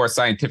that a more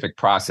scientific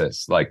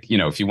process?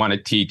 If you want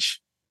to teach,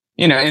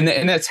 and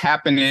that's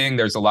happening.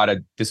 There's a lot of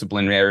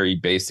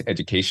disciplinary-based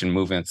education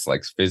movements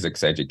like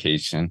physics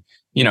education,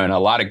 and a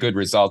lot of good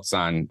results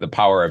on the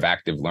power of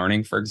active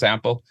learning, for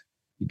example.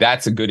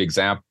 That's a good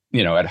example.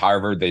 At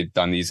Harvard, they've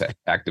done these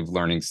active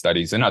learning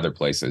studies in other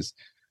places,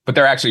 but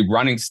they're actually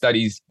running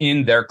studies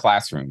in their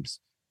classrooms.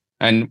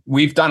 And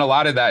we've done a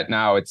lot of that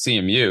now at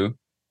CMU.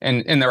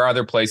 And there are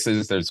other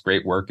places. There's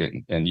great work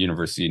in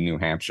University of New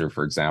Hampshire,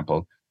 for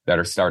example, that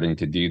are starting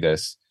to do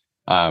this.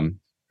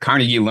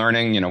 Carnegie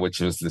Learning, which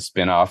was the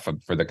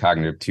spinoff for the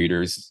cognitive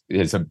tutors,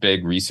 is a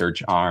big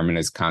research arm and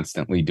is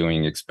constantly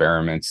doing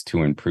experiments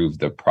to improve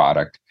the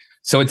product.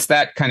 So it's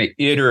that kind of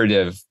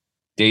iterative,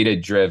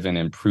 data-driven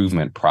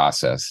improvement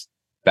process.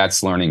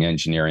 That's learning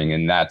engineering.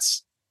 And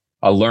that's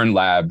a Learn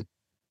Lab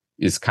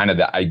is kind of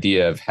the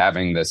idea of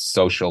having the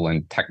social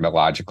and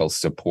technological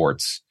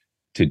supports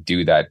to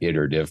do that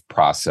iterative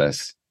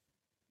process,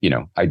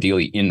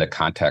 ideally in the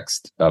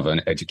context of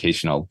an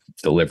educational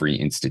delivery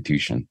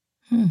institution.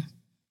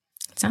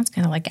 It sounds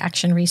kind of like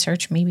action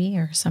research, maybe,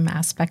 or some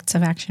aspects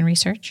of action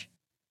research.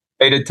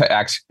 Related to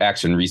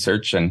action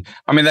research. And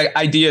I mean, the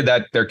idea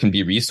that there can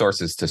be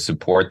resources to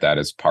support that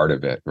is part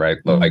of it, right?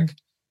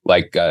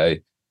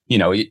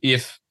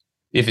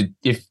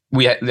 If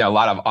we had a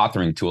lot of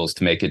authoring tools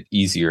to make it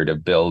easier to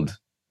build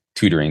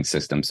tutoring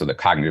systems. So the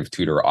cognitive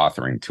tutor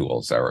authoring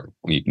tools, or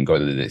you can go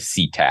to the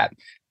CTAT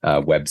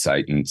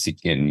website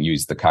and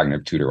use the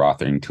cognitive tutor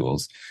authoring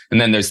tools.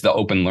 And then there's the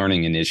Open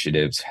Learning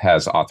Initiatives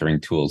has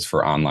authoring tools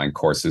for online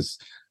courses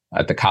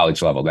at the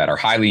college level that are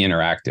highly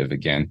interactive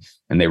again.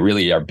 And they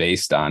really are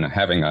based on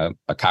having a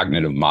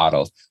cognitive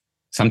model,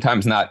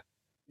 sometimes not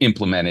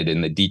implemented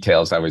in the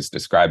details I was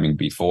describing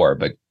before,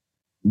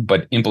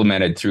 but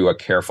implemented through a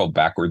careful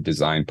backward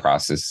design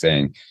process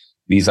saying,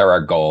 these are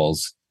our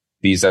goals.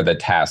 These are the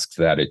tasks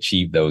that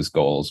achieve those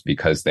goals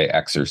because they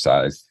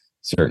exercise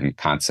certain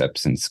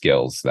concepts and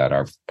skills that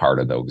are part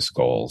of those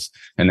goals.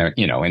 And they're,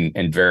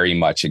 and very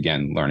much,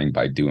 again, learning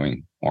by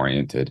doing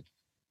oriented.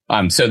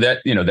 So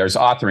that, there's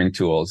authoring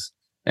tools.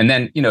 And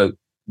then,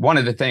 one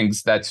of the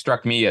things that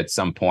struck me at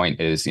some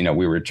point is,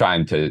 we were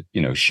trying to,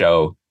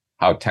 show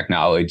how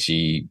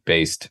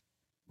technology-based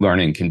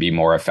learning can be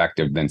more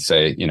effective than,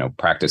 say,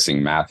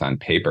 practicing math on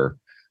paper.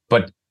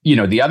 But,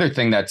 the other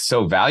thing that's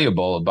so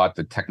valuable about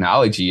the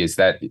technology is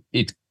that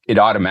it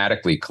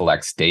automatically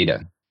collects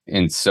data.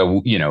 And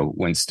so,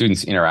 when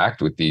students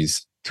interact with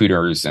these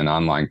tutors and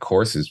online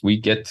courses, we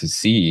get to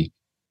see,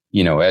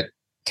 at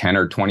 10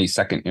 or 20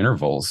 second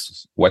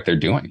intervals what they're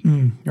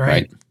doing.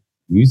 Right.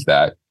 Use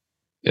that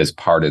as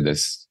part of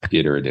this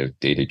iterative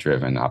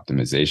data-driven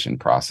optimization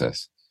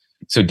process.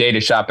 So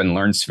DataShop and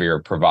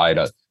LearnSphere provide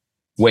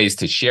ways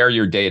to share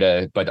your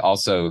data, but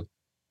also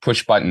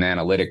push-button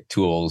analytic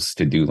tools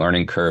to do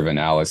learning curve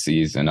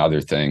analyses and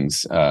other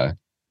things. The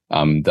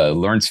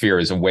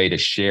LearnSphere is a way to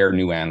share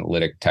new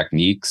analytic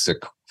techniques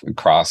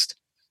across,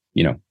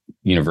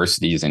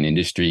 universities and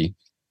industry.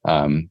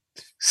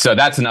 So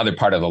that's another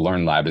part of the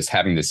Learn Lab, is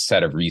having this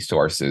set of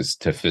resources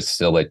to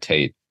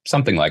facilitate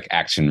something like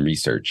action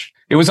research.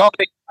 It was all,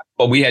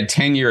 well, we had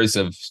 10 years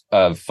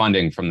of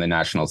funding from the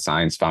National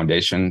Science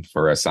Foundation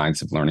for a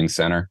Science of Learning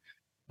Center.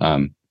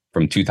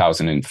 From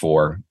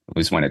 2004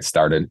 was when it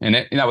started. And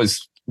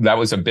that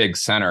was a big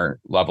center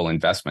level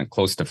investment,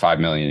 close to $5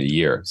 million a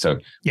year. So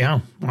yeah,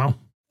 wow.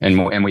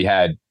 And we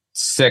had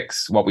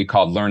 6 what we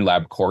called Learn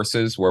Lab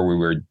courses, where we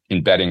were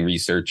embedding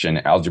research in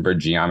algebra,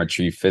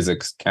 geometry,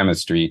 physics,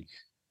 chemistry,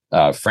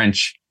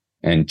 French,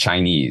 and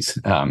Chinese.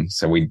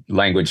 So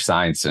language,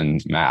 science,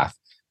 and math.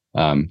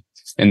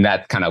 And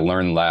that kind of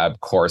Learn Lab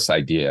course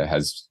idea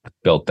has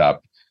built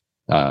up.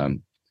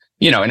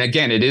 And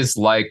again, it is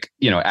like,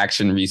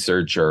 action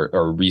research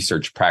or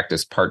research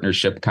practice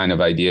partnership kind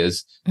of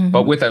ideas,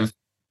 but with a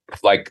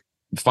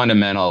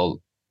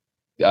fundamental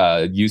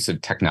use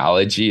of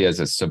technology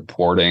as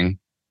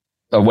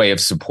a way of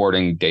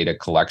supporting data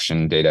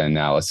collection, data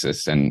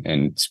analysis,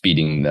 and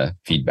speeding the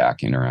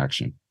feedback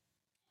interaction.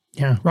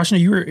 Yeah, Rachna,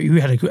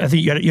 you had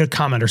a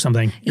comment or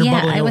something. You're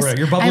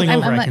bubbling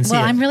over. I can see it.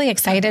 I'm really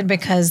excited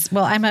because,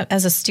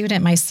 as a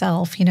student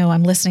myself,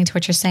 I'm listening to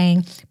what you're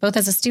saying, both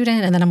as a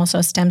student, and then I'm also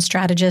a STEM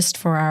strategist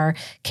for our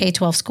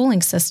K-12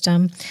 schooling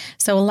system.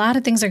 So a lot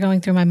of things are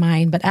going through my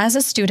mind. But as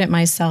a student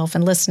myself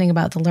and listening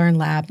about the Learn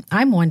Lab,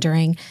 I'm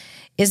wondering,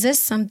 is this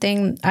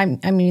something?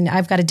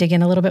 I've got to dig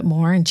in a little bit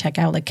more and check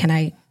out. Can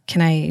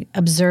I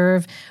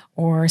observe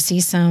or see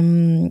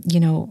some,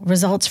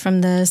 results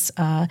from this?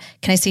 Can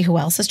I see who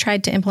else has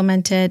tried to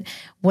implement it?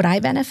 Would I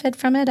benefit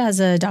from it as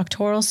a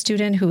doctoral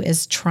student who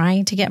is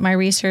trying to get my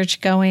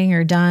research going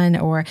or done?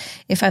 Or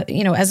if I,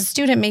 as a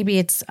student,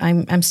 maybe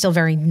I'm still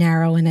very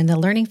narrow and in the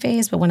learning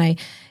phase, but when I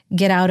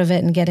get out of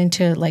it and get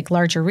into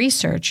larger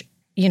research,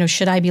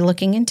 should I be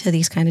looking into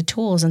these kind of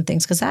tools and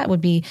things? Because that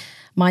would be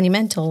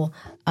monumental.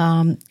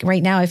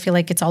 Right now, I feel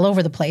like it's all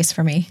over the place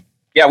for me.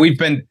 Yeah, we've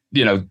been,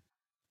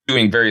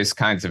 doing various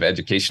kinds of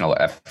educational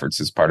efforts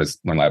as part of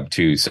Learn Lab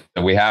 2. So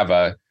we have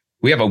a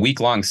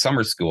week-long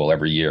summer school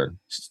every year.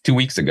 Just 2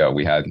 weeks ago,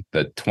 we had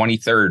the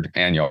 23rd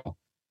annual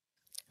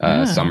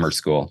summer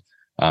school.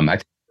 I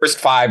think the first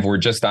 5 were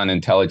just on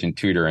intelligent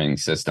tutoring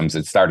systems.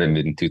 It started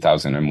in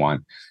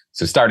 2001.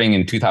 So starting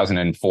in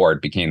 2004,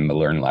 it became the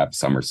Learn Lab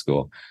Summer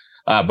School.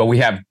 But we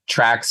have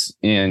tracks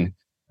in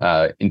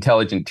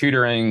intelligent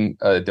tutoring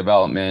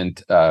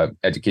development,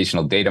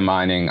 educational data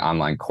mining,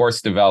 online course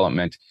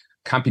development.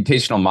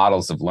 Computational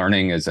models of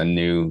learning is a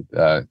new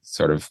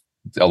sort of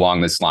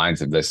along this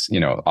lines of this,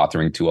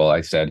 authoring tool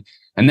I said.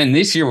 And then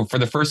this year, for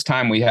the first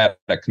time, we had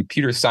a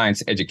computer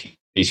science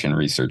education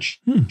research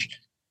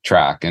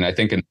track. And I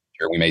think in the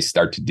future, we may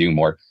start to do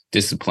more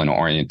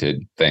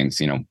discipline-oriented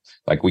things,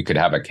 like we could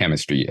have a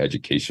chemistry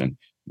education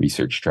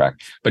research track.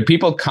 But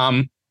people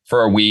come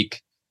for a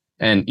week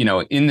and,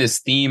 in this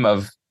theme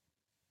of,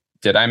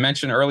 did I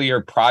mention earlier,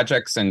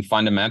 projects and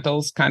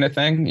fundamentals kind of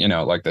thing?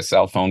 Like the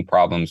cell phone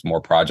problems, more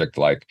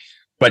project-like.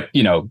 But,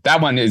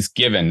 that one is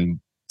given.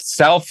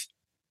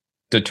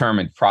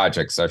 Self-determined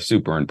projects are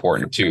super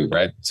important too,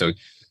 right? So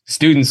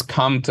students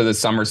come to the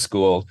summer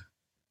school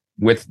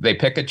they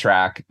pick a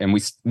track, and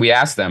we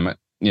ask them,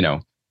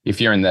 if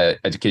you're in the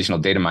educational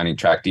data mining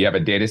track, do you have a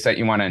data set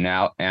you want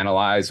to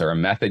analyze or a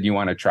method you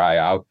want to try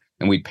out?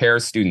 And we pair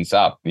students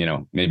up,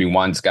 maybe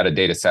one's got a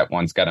data set,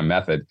 one's got a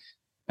method,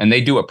 and they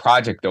do a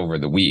project over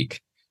the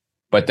week.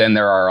 But then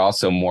there are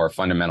also more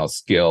fundamental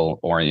skill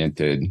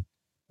oriented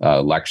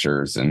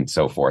lectures and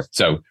so forth.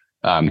 So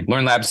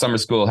Learn Lab Summer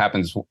School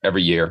happens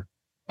every year.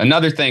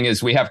 Another thing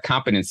is we have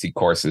competency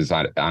courses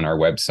on our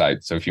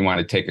website. So if you want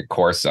to take a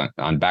course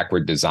on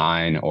backward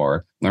design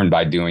or learn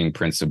by doing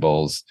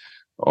principles,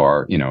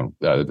 or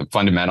the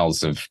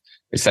fundamentals of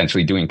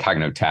essentially doing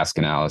cognitive task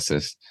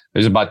analysis,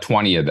 there's about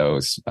 20 of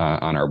those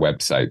on our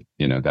website.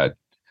 That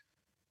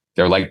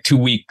they're like 2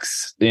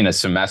 weeks in a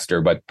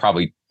semester, but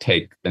probably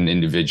take an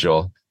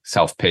individual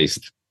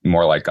self-paced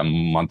more like a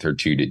month or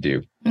two to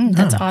do.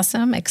 That's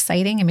awesome,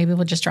 exciting, and maybe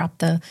we'll just drop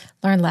the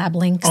Learn Lab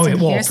links. Oh,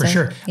 well, for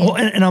sure. Yeah. Well,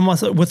 and I'm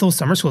also, with those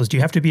summer schools, do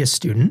you have to be a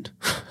student?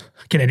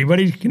 Can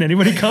anybody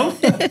come?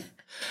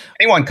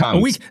 Anyone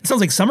comes. It sounds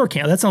like summer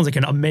camp. That sounds like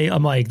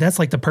I'm like, that's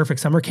like the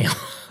perfect summer camp.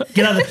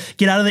 Get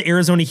out of the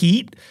Arizona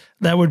heat.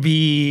 That would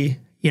be,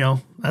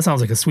 that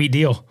sounds like a sweet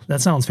deal.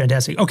 That sounds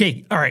fantastic.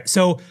 Okay. All right.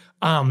 So,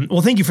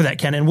 well, thank you for that,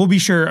 Ken. And we'll be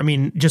sure,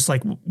 just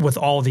like with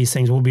all of these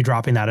things, we'll be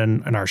dropping that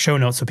in our show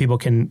notes so people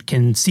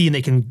can see and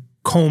they can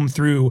comb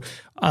through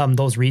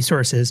those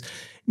resources.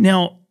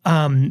 Now,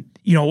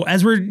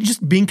 as we're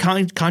just being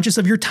conscious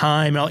of your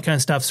time and all that kind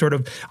of stuff, sort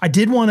of, I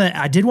did want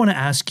to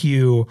ask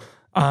you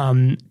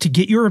to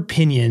get your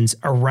opinions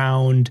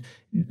around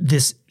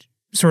this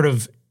sort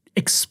of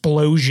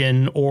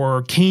explosion,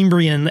 or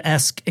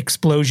Cambrian-esque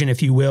explosion,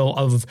 if you will,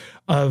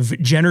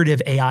 of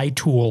generative AI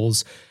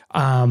tools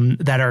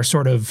that are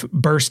sort of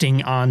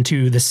bursting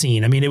onto the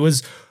scene. It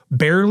was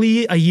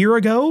barely a year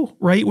ago,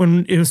 right,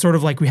 when it was sort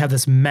of like we have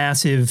this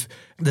massive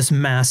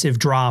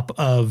drop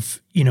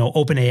of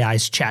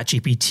OpenAI's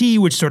ChatGPT,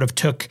 which sort of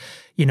took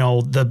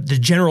the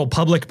general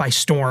public by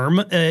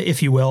storm,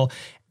 if you will.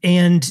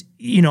 And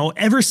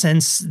ever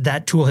since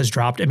that tool has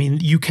dropped,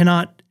 you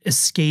cannot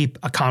escape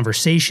a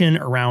conversation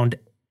around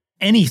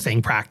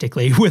anything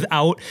practically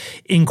without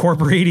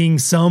incorporating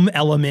some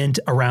element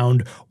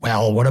around,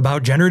 well, what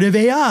about generative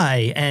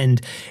AI?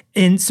 And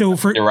so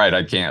you're right,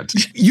 I can't.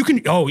 You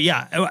can, oh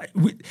yeah.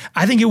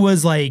 I think it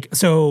was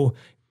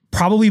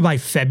probably by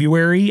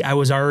February, I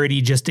was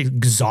already just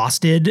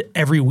exhausted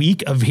every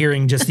week of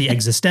hearing just the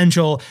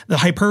existential, the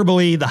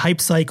hyperbole, the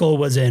hype cycle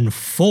was in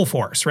full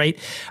force, right?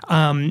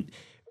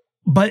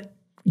 But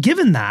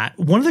given that,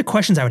 one of the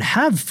questions I would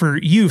have for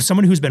you,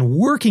 someone who's been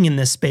working in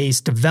this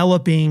space,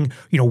 developing,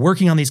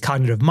 working on these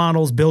cognitive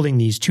models, building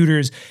these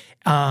tutors,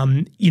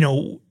 starting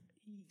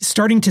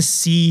to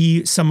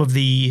see some of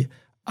the,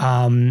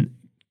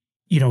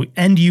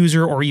 end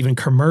user or even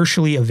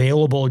commercially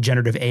available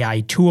generative AI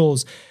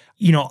tools.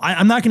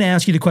 I'm not going to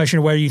ask you the question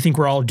of whether you think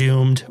we're all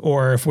doomed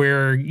or if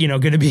we're,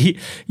 going to be,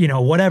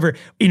 whatever.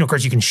 Of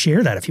course, you can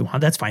share that if you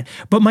want. That's fine.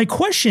 But my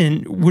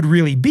question would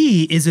really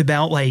is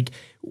about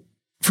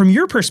from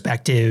your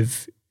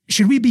perspective,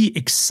 should we be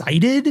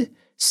excited,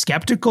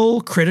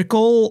 skeptical,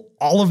 critical,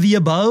 all of the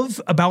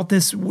above about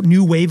this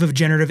new wave of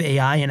generative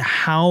AI and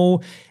how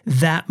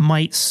that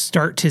might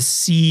start to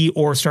see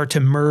or start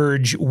to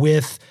merge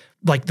with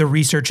the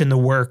research and the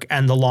work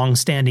and the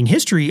long-standing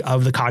history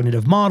of the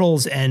cognitive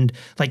models? And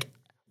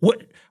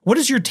what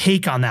is your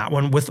take on that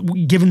one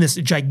given this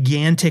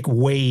gigantic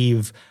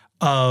wave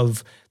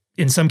of,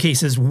 in some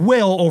cases,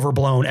 well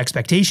overblown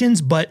expectations,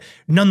 but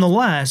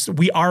nonetheless,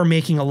 we are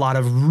making a lot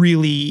of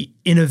really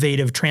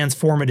innovative,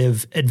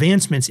 transformative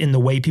advancements in the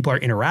way people are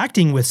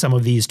interacting with some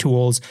of these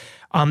tools.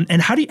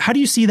 And how do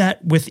you see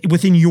that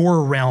within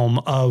your realm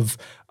of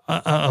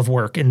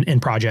work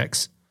and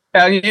projects?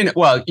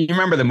 Well, you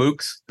remember the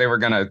MOOCs? They were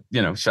going to,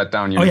 shut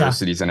down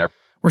universities and everything.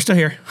 We're still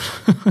here.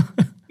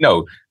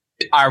 No,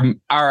 are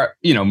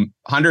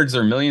hundreds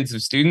or millions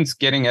of students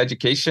getting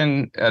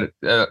education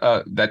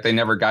that they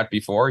never got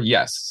before?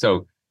 Yes.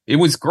 So it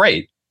was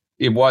great.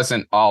 It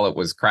wasn't all it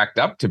was cracked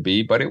up to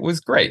be, but it was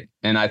great.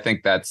 And I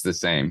think that's the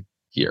same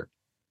here.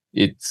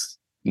 It's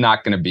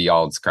not going to be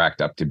all it's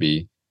cracked up to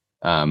be.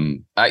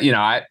 When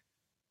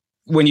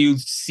you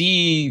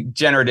see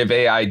generative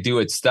AI do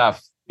its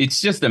stuff, it's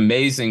just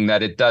amazing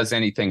that it does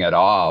anything at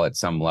all at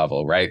some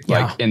level, right?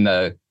 Yeah. Like in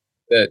the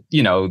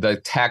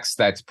text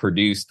that's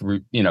produced,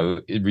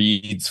 it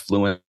reads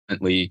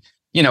fluently,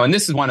 and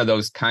this is one of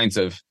those kinds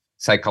of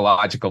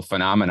psychological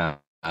phenomena,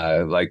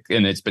 and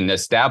it's been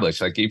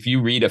established. Like if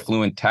you read a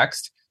fluent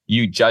text,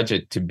 you judge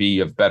it to be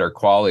of better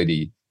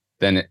quality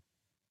than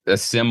a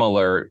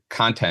similar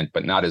content,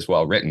 but not as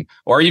well written,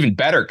 or even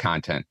better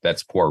content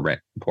that's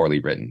poorly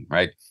written,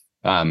 right?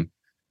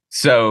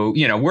 So,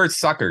 we're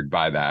suckered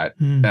by that.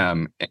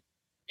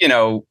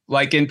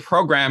 Like in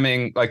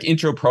programming, like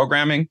intro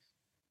programming,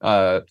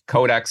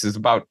 codex is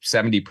about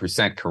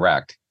 70%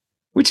 correct,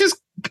 which is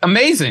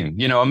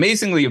amazing,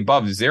 amazingly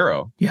above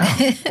zero.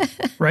 Yeah.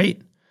 Right.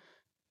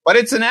 But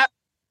it's an app,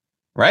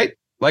 right?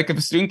 Like if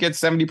a student gets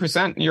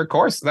 70% in your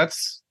course,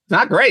 that's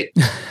not great,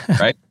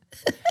 right?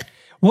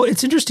 Well,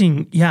 it's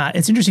interesting. Yeah,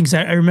 it's interesting because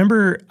I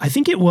remember, I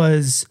think it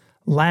was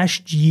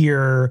last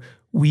year,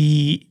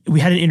 we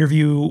had an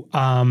interview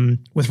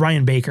with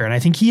Ryan Baker, and I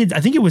think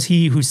it was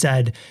he who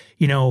said,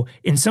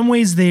 in some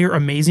ways they're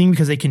amazing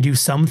because they can do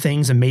some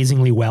things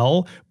amazingly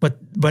well,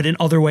 but in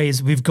other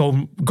ways we've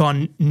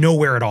gone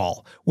nowhere at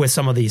all with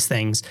some of these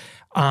things.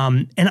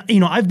 And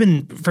I've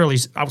been fairly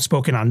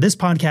outspoken on this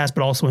podcast,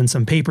 but also in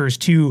some papers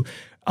too,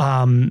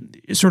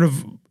 sort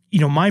of,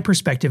 my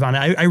perspective on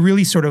it. I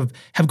really sort of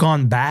have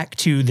gone back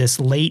to this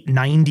late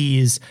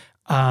 90s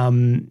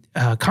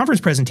conference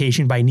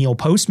presentation by Neil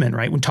Postman,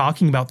 right? When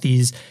talking about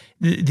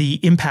the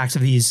impacts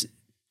of these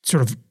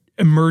sort of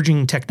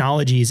emerging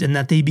technologies and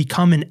that they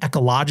become an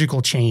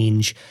ecological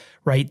change,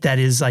 right? That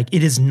is like,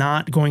 it is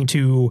not going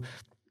to,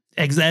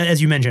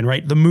 as you mentioned,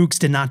 right? The MOOCs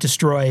did not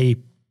destroy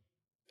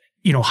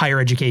higher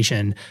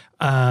education.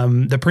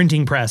 The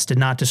printing press did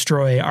not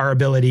destroy our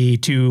ability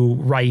to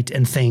write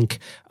and think.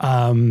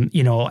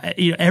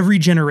 Every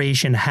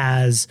generation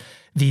has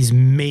these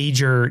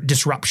major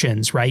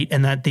disruptions, right?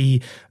 And that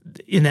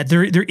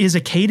there is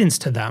a cadence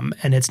to them,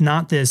 and it's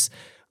not this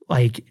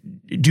like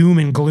doom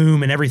and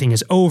gloom and everything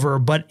is over,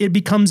 but it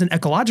becomes an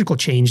ecological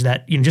change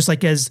that, just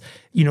like as,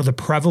 the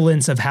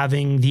prevalence of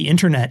having the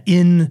internet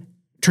in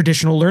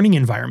traditional learning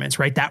environments,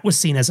 right? That was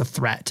seen as a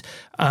threat.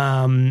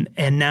 And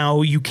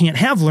now you can't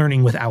have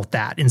learning without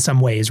that in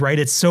some ways, right?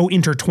 It's so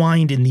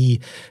intertwined in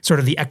the sort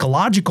of the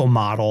ecological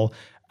model.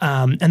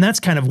 And that's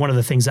kind of one of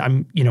the things that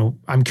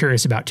I'm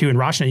curious about too. And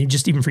Rachna,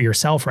 just even for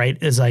yourself,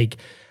 right? Is like,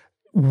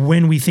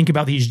 when we think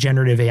about these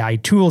generative AI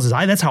tools,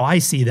 that's how I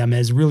see them,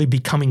 as really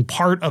becoming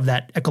part of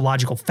that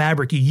ecological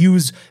fabric. You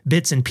use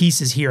bits and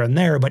pieces here and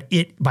there, but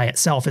it by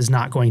itself is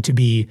not going to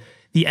be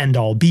the end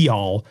all be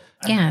all.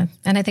 Yeah.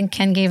 And I think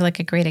Ken gave like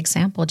a great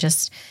example,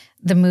 just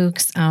the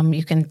MOOCs,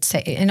 you can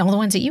say, and all the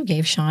ones that you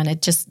gave, Sean,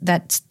 it just,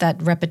 that's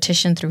that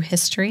repetition through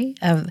history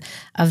of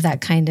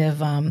that kind of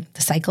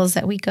the cycles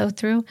that we go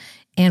through.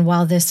 And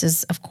while this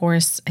is, of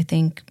course, I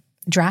think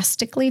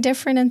drastically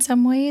different in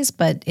some ways,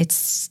 but it's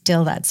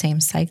still that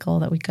same cycle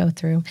that we go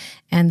through.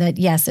 And that,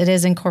 yes, it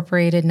is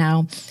incorporated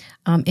now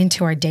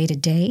into our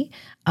day-to-day.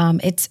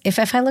 It's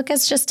if I look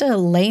as just a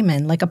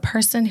layman, like a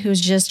person who's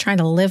just trying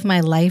to live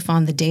my life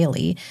on the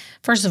daily,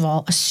 first of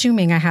all,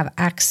 assuming I have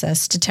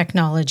access to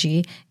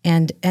technology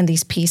and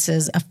these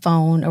pieces, a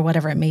phone or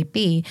whatever it may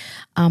be,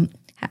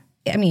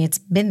 it's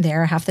been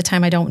there. Half the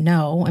time I don't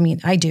know.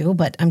 I do,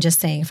 but I'm just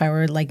saying if I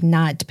were like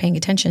not paying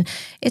attention,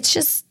 it's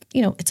just,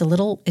 it's a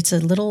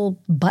little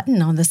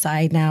button on the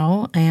side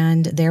now,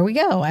 and there we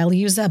go. I'll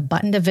use that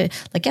button to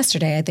like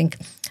yesterday, I think,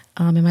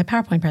 in my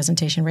PowerPoint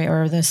presentation, right,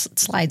 or the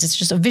slides, it's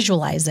just a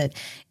visualize it,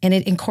 and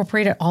it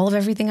incorporated all of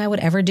everything I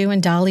would ever do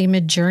in DALL-E,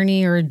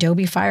 Midjourney, or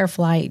Adobe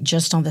Firefly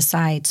just on the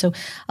side. So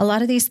a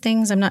lot of these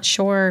things, I'm not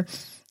sure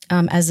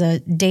as a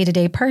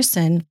day-to-day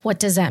person, what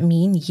does that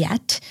mean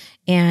yet?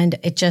 And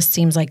it just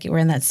seems like we're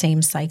in that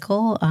same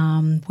cycle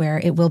where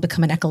it will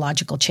become an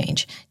ecological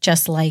change.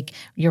 Just like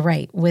you're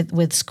right,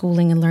 with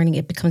schooling and learning,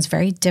 it becomes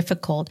very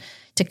difficult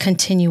to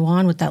continue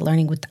on with that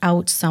learning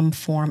without some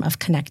form of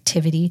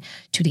connectivity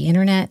to the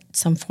internet,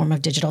 some form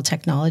of digital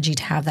technology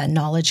to have that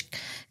knowledge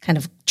kind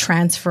of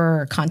transfer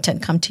or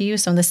content come to you.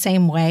 So in the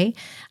same way,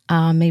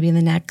 maybe in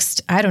the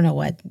next, I don't know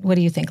what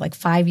do you think, like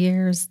 5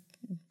 years?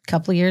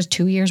 Couple of years,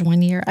 2 years,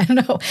 1 year, I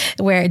don't know,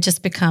 where it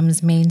just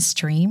becomes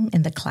mainstream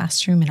in the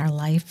classroom, in our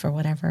life or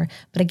whatever.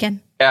 But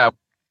again. Yeah.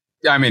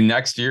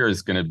 Next year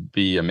is going to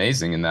be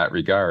amazing in that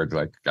regard.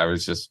 Like I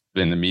was just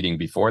in the meeting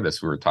before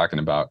this, we were talking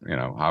about,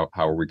 how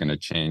are we going to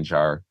change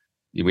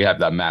we have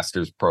that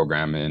master's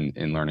program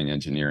in learning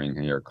engineering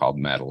here called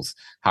Metals.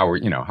 How are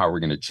we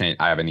going to change?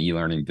 I have an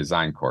e-learning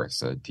design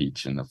course I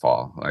teach in the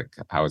fall. Like,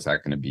 how is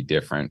that going to be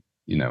different?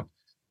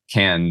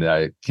 Can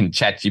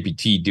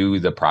ChatGPT do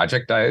the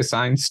project I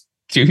assign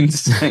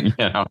students?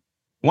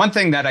 One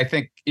thing that I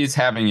think is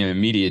having an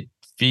immediate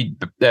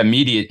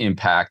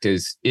impact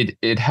is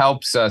it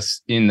helps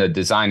us in the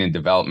design and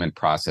development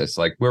process.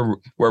 Like we're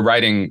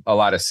writing a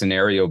lot of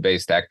scenario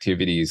based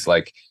activities.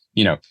 Like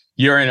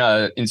you're in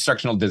a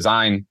instructional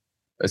design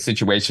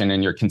situation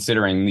and you're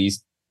considering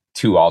these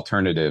two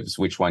alternatives.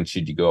 Which one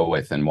should you go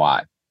with and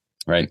why?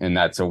 Right, and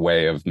that's a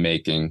way of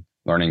making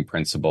learning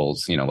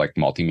principles, like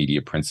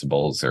multimedia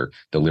principles or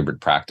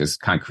deliberate practice,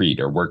 concrete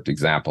or worked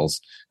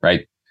examples,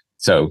 right?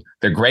 So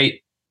they're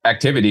great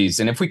activities.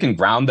 And if we can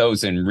ground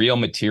those in real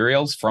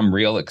materials from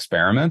real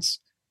experiments,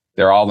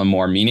 they're all the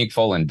more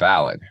meaningful and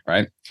valid,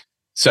 right?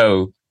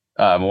 So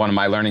one of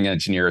my learning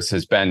engineers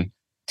has been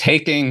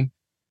taking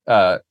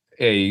a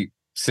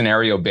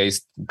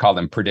scenario-based, call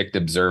them predict,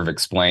 observe,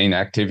 explain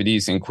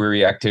activities,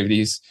 inquiry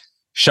activities,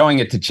 showing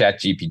it to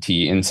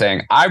ChatGPT and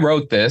saying, I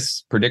wrote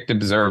this predict,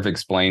 observe,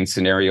 explain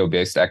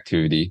scenario-based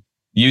activity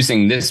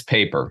using this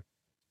paper.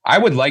 I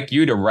would like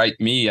you to write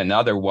me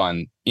another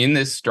one in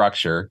this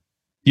structure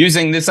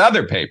using this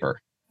other paper.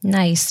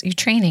 Nice. You're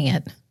training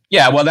it.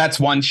 Yeah, well, that's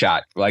one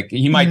shot. Like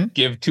he might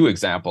give two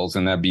examples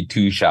and that'd be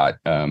two shot.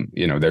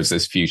 There's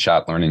this few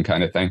shot learning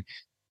kind of thing.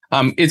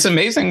 It's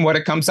amazing what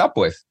it comes up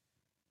with.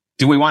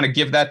 Do we want to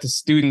give that to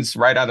students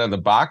right out of the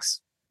box?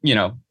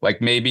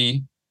 like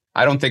maybe,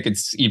 I don't think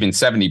it's even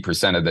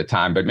 70% of the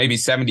time, but maybe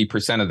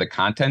 70% of the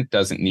content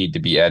doesn't need to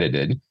be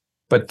edited,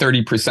 but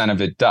 30% of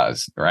it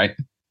does, right?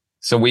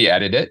 So we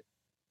edit it,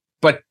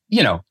 but,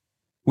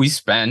 we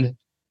spend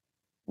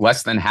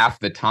less than half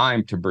the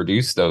time to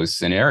produce those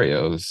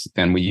scenarios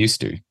than we used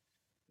to.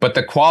 But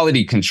the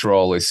quality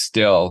control is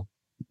still,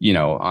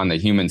 on the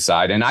human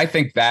side. And I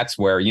think that's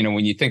where,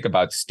 when you think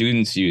about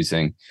students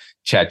using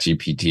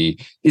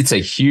ChatGPT, it's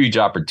a huge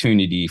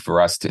opportunity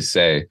for us to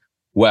say,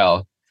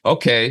 well,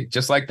 okay,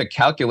 just like the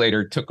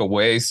calculator took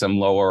away some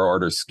lower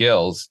order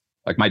skills,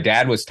 like my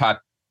dad was taught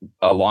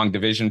a long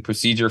division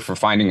procedure for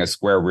finding a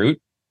square root.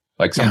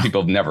 Like some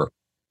people have never heard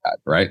that,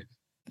 right?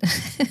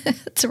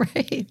 That's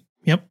right.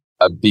 Yep.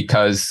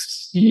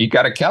 Because you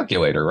got a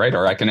calculator, right?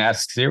 Or I can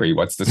ask Siri,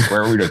 what's the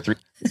square root of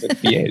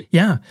 368?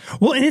 Yeah.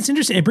 Well, and it's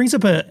interesting. It brings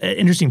up an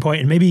interesting point.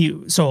 And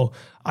maybe, so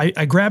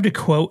I grabbed a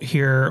quote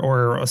here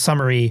or a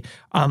summary,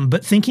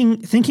 but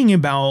thinking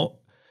about,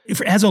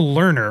 as a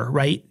learner,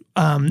 right?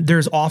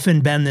 There's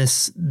often been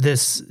this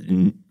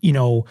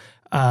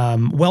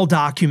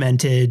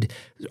well-documented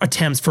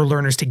attempts for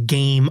learners to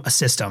game a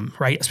system,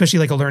 right? Especially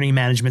like a learning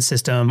management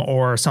system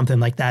or something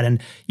like that. And,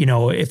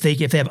 if they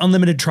have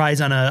unlimited tries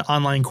on an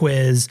online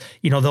quiz,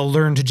 they'll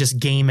learn to just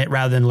game it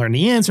rather than learn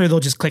the answer. They'll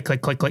just click,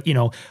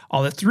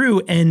 all it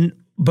through.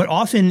 But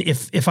often,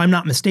 if I'm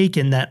not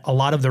mistaken, that a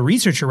lot of the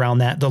research around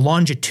that, the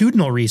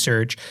longitudinal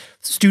research,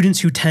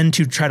 students who tend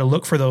to try to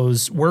look for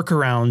those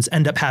workarounds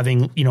end up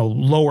having,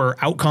 lower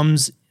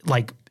outcomes,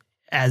 like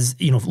as,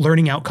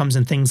 learning outcomes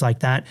and things like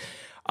that.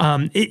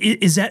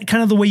 Is that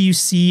kind of the way you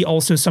see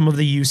also some of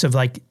the use of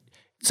like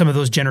some of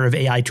those generative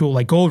AI tool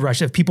like Gold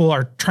Rush, if people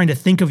are trying to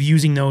think of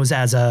using those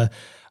as a,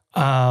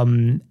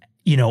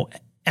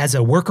 as a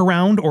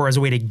workaround or as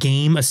a way to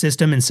game a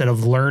system instead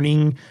of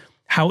learning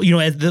how,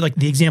 as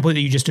the example that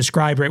you just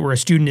described, right, where a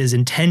student is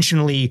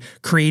intentionally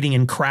creating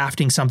and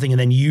crafting something and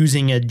then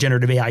using a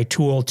generative AI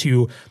tool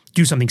to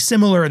do something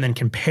similar and then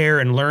compare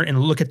and learn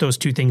and look at those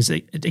two things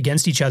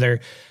against each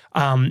other,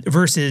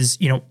 versus,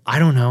 I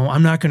don't know,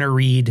 I'm not going to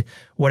read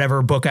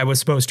whatever book I was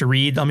supposed to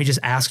read. Let me just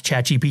ask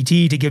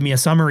ChatGPT to give me a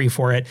summary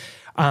for it.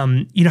 How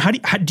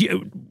do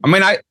you? I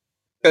mean,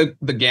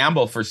 the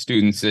gamble for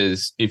students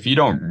is if you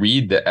don't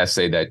read the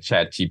essay that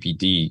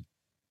ChatGPT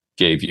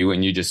gave you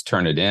and you just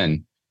turn it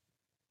in,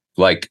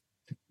 like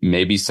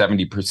maybe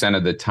 70%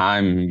 of the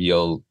time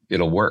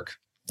it'll work.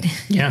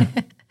 Yeah.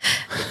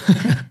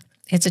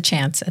 It's a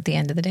chance at the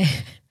end of the day.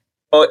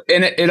 Well,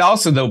 and it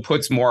also though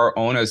puts more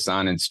onus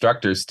on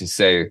instructors to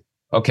say,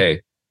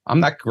 okay, I'm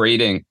not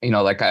grading,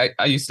 like I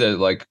used to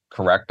like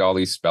correct all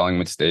these spelling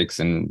mistakes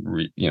and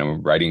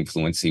writing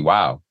fluency.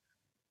 Wow.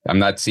 I'm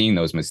not seeing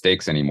those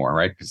mistakes anymore,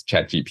 right? Because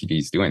ChatGPT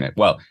is doing it.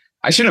 Well,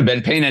 I should have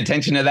been paying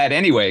attention to that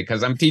anyway,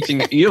 because I'm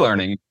teaching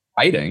e-learning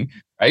writing,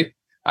 right?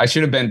 I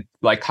should have been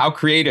like, how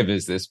creative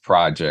is this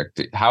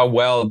project? How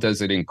well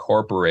does it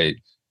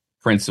incorporate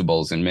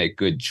principles and make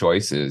good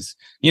choices?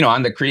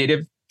 On the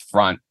creative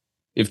front,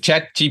 if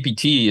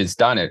ChatGPT has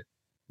done it,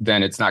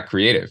 then it's not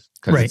creative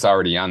because it's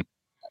already on,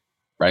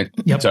 right?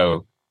 Yep.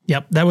 So,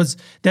 yep, that was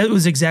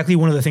exactly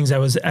one of the things I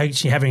was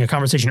actually having a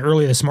conversation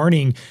earlier this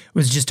morning,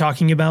 was just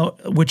talking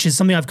about, which is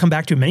something I've come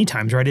back to many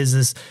times, right? Is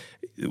this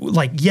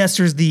like, yes,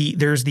 there's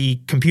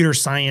the computer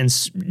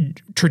science,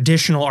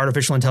 traditional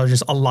artificial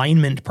intelligence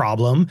alignment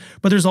problem,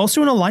 but there's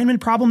also an alignment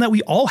problem that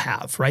we all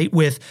have, right?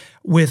 With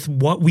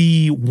what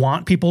we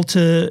want people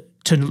to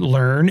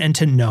learn and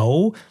to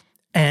know,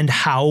 and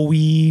how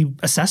we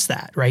assess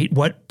that, right?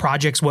 What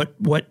projects, what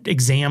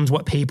exams,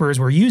 what papers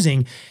we're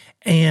using.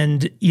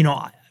 And,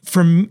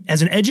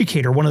 as an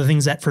educator, one of the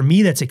things that for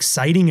me that's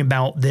exciting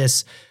about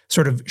this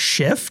sort of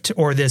shift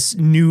or this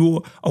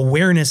new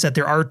awareness that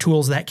there are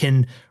tools that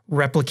can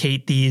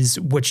replicate these,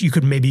 which you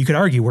could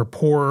argue were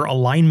poor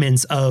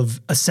alignments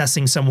of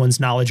assessing someone's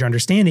knowledge or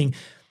understanding.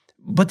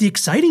 But the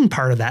exciting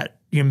part of that,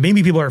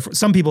 maybe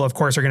some people of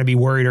course are going to be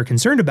worried or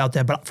concerned about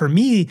that. But for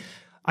me,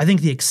 I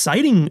think the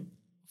exciting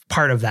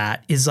part of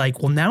that is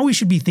like, well, now we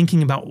should be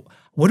thinking about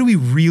what do we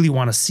really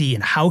want to see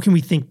and how can we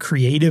think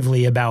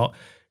creatively about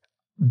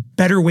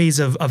better ways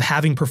of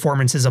having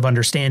performances of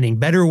understanding,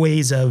 better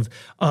ways of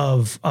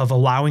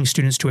allowing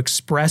students to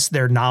express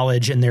their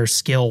knowledge and their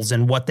skills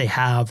and what they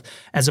have,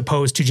 as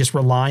opposed to just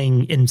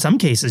relying in some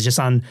cases just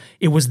on,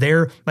 it was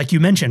there, like you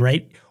mentioned,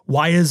 right?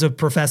 Why is a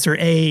professor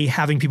A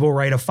having people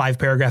write a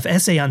 5-paragraph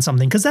essay on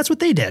something? Because that's what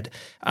they did.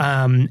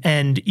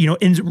 And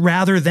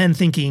rather than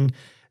thinking,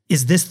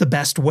 is this the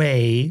best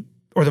way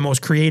or the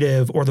most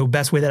creative or the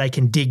best way that I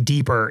can dig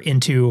deeper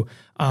into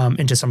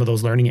some of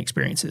those learning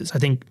experiences? I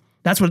think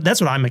that's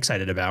what I'm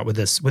excited about with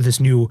this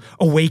new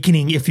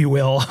awakening, if you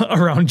will,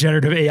 around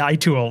generative AI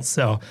tools.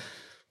 So,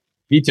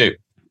 me too.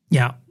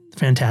 Yeah,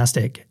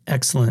 fantastic,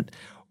 excellent.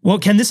 Well,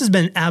 Ken, this has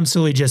been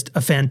absolutely just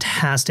a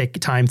fantastic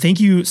time. Thank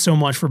you so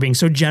much for being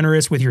so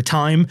generous with your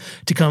time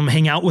to come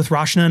hang out with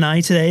Rachna and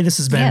I today. This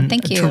has been a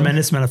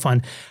tremendous amount of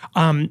fun.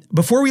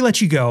 Before we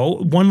let you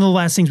go, one of the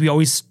last things we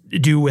always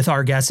do with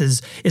our guests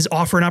is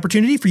offer an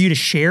opportunity for you to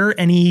share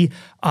any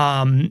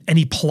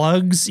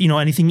plugs,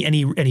 anything,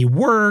 any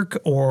work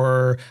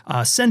or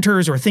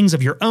centers or things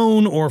of your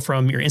own or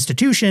from your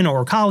institution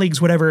or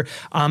colleagues, whatever.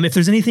 If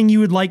there's anything you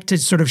would like to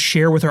sort of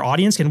share with our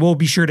audience, and we'll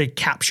be sure to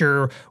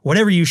capture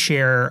whatever you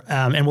share,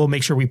 and we'll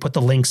make sure we put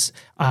the links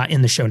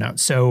in the show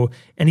notes. So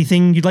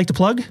anything you'd like to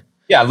plug?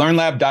 Yeah,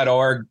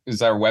 learnlab.org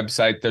is our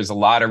website. There's a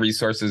lot of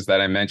resources that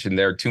I mentioned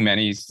there. Too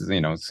many,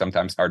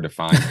 sometimes hard to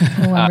find.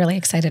 Oh, I'm really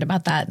excited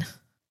about that.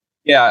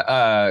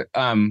 Yeah.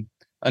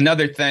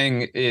 Another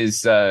thing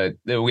is that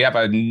we have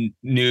a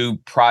new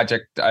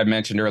project I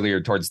mentioned earlier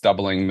towards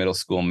doubling middle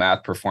school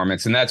math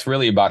performance. And that's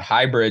really about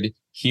hybrid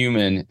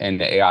human and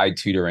AI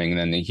tutoring. And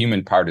then the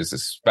human part is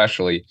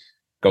especially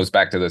goes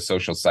back to the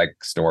social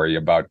psych story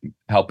about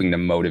helping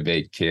them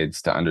motivate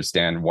kids to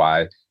understand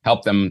why,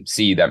 help them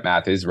see that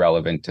math is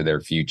relevant to their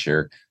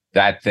future,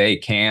 that they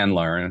can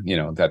learn,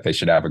 that they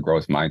should have a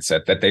growth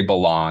mindset, that they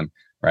belong,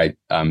 right?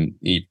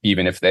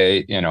 Even if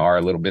they, are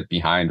a little bit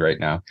behind right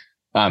now.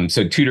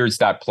 So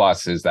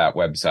tutors.plus is that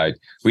website.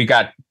 We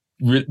got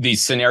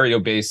these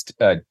scenario-based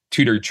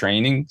tutor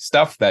training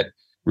stuff that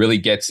really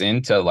gets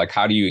into like,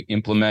 how do you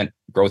implement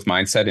growth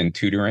mindset in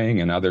tutoring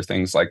and other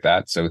things like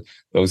that. So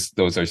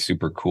those are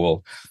super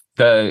cool.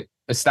 The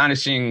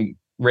astonishing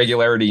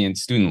regularity in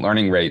student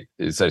learning rate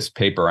is this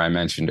paper I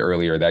mentioned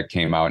earlier that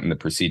came out in the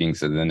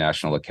Proceedings of the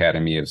National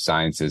Academy of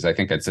Sciences. I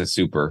think it's a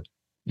super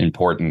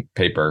important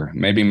paper,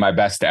 maybe my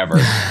best ever.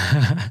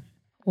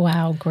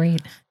 Wow,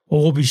 great.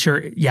 Well, we'll be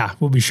sure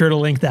to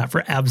link that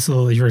for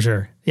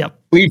sure. Yep.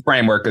 Lead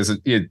framework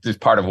is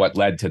part of what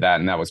led to that,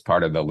 and that was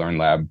part of the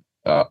LearnLab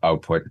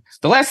output.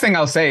 The last thing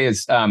I'll say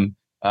is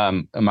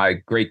my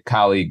great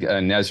colleague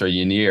Nezra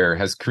Yanir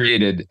has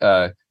created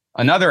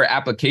another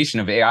application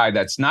of AI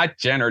that's not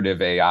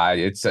generative AI.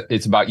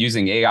 It's about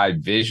using AI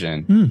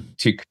vision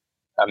to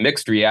a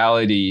mixed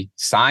reality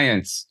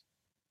science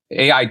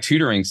AI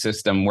tutoring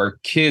system where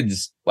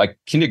kids like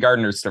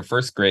kindergartners to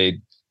first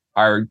grade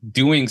are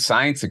doing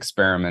science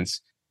experiments,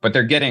 but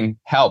they're getting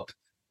help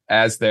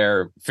as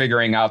they're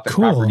figuring out the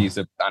properties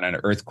on an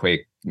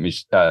earthquake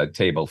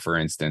table, for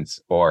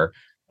instance, or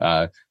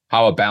how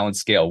a balance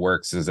scale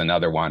works is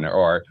another one,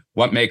 or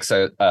what makes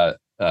an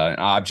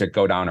object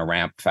go down a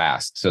ramp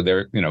fast. So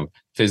they're,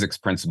 physics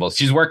principles.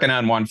 She's working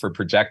on one for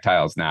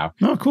projectiles now.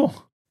 Oh,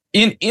 cool.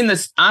 In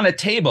this on a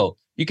table,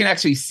 you can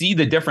actually see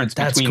the difference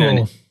between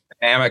an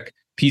dynamic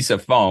piece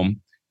of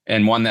foam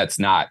and one that's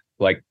not.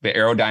 Like the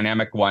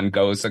aerodynamic one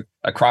goes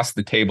across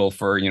the table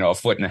for, a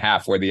 1.5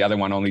 feet, where the other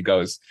one only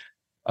goes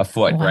a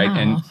foot, right?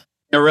 And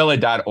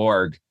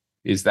Narilla.org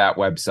is that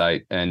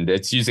website, and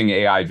it's using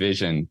AI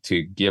vision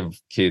to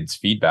give kids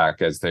feedback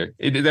as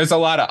there's a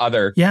lot of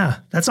other.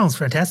 Yeah, that sounds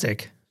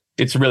fantastic.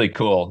 It's really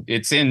cool.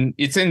 It's in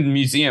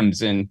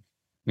museums in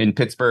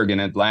Pittsburgh and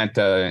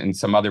Atlanta and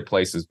some other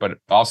places, but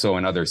also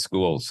in other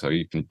schools, so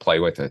you can play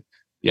with it.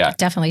 Yeah.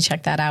 Definitely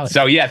check that out.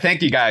 So yeah,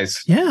 thank you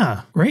guys.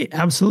 Yeah, great.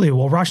 Absolutely.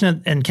 Well,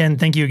 Rachna and Ken,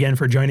 thank you again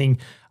for joining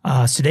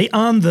us today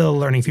on the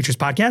Learning Futures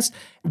podcast.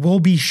 We'll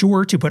be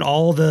sure to put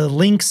all the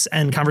links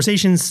and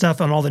conversation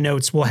stuff on all the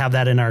notes. We'll have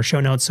that in our show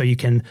notes so you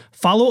can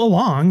follow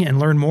along and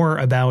learn more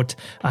about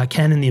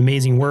Ken and the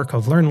amazing work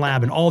of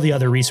LearnLab and all the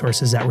other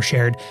resources that were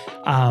shared.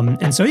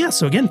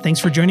 So again, thanks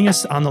for joining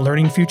us on the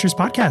Learning Futures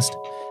podcast.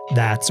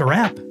 That's a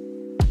wrap.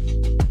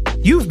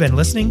 You've been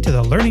listening to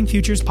the Learning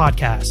Futures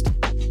podcast.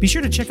 Be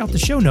sure to check out the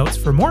show notes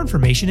for more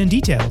information and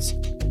details.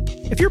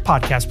 If your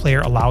podcast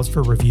player allows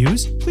for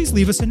reviews, please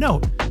leave us a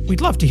note.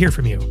 We'd love to hear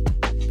from you.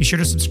 Be sure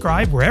to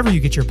subscribe wherever you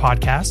get your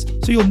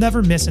podcasts so you'll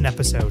never miss an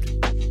episode.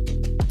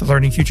 The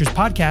Learning Futures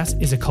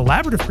podcast is a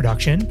collaborative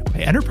production by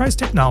Enterprise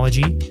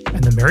Technology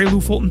and the Mary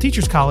Lou Fulton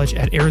Teachers College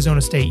at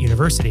Arizona State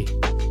University.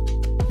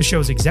 The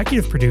show's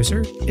executive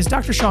producer is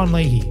Dr. Sean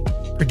Leahy,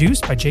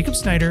 produced by Jacob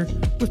Snyder,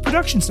 with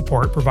production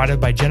support provided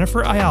by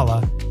Jennifer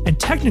Ayala and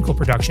technical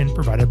production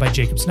provided by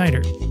Jacob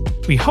Snyder.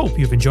 We hope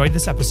you've enjoyed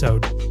this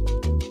episode.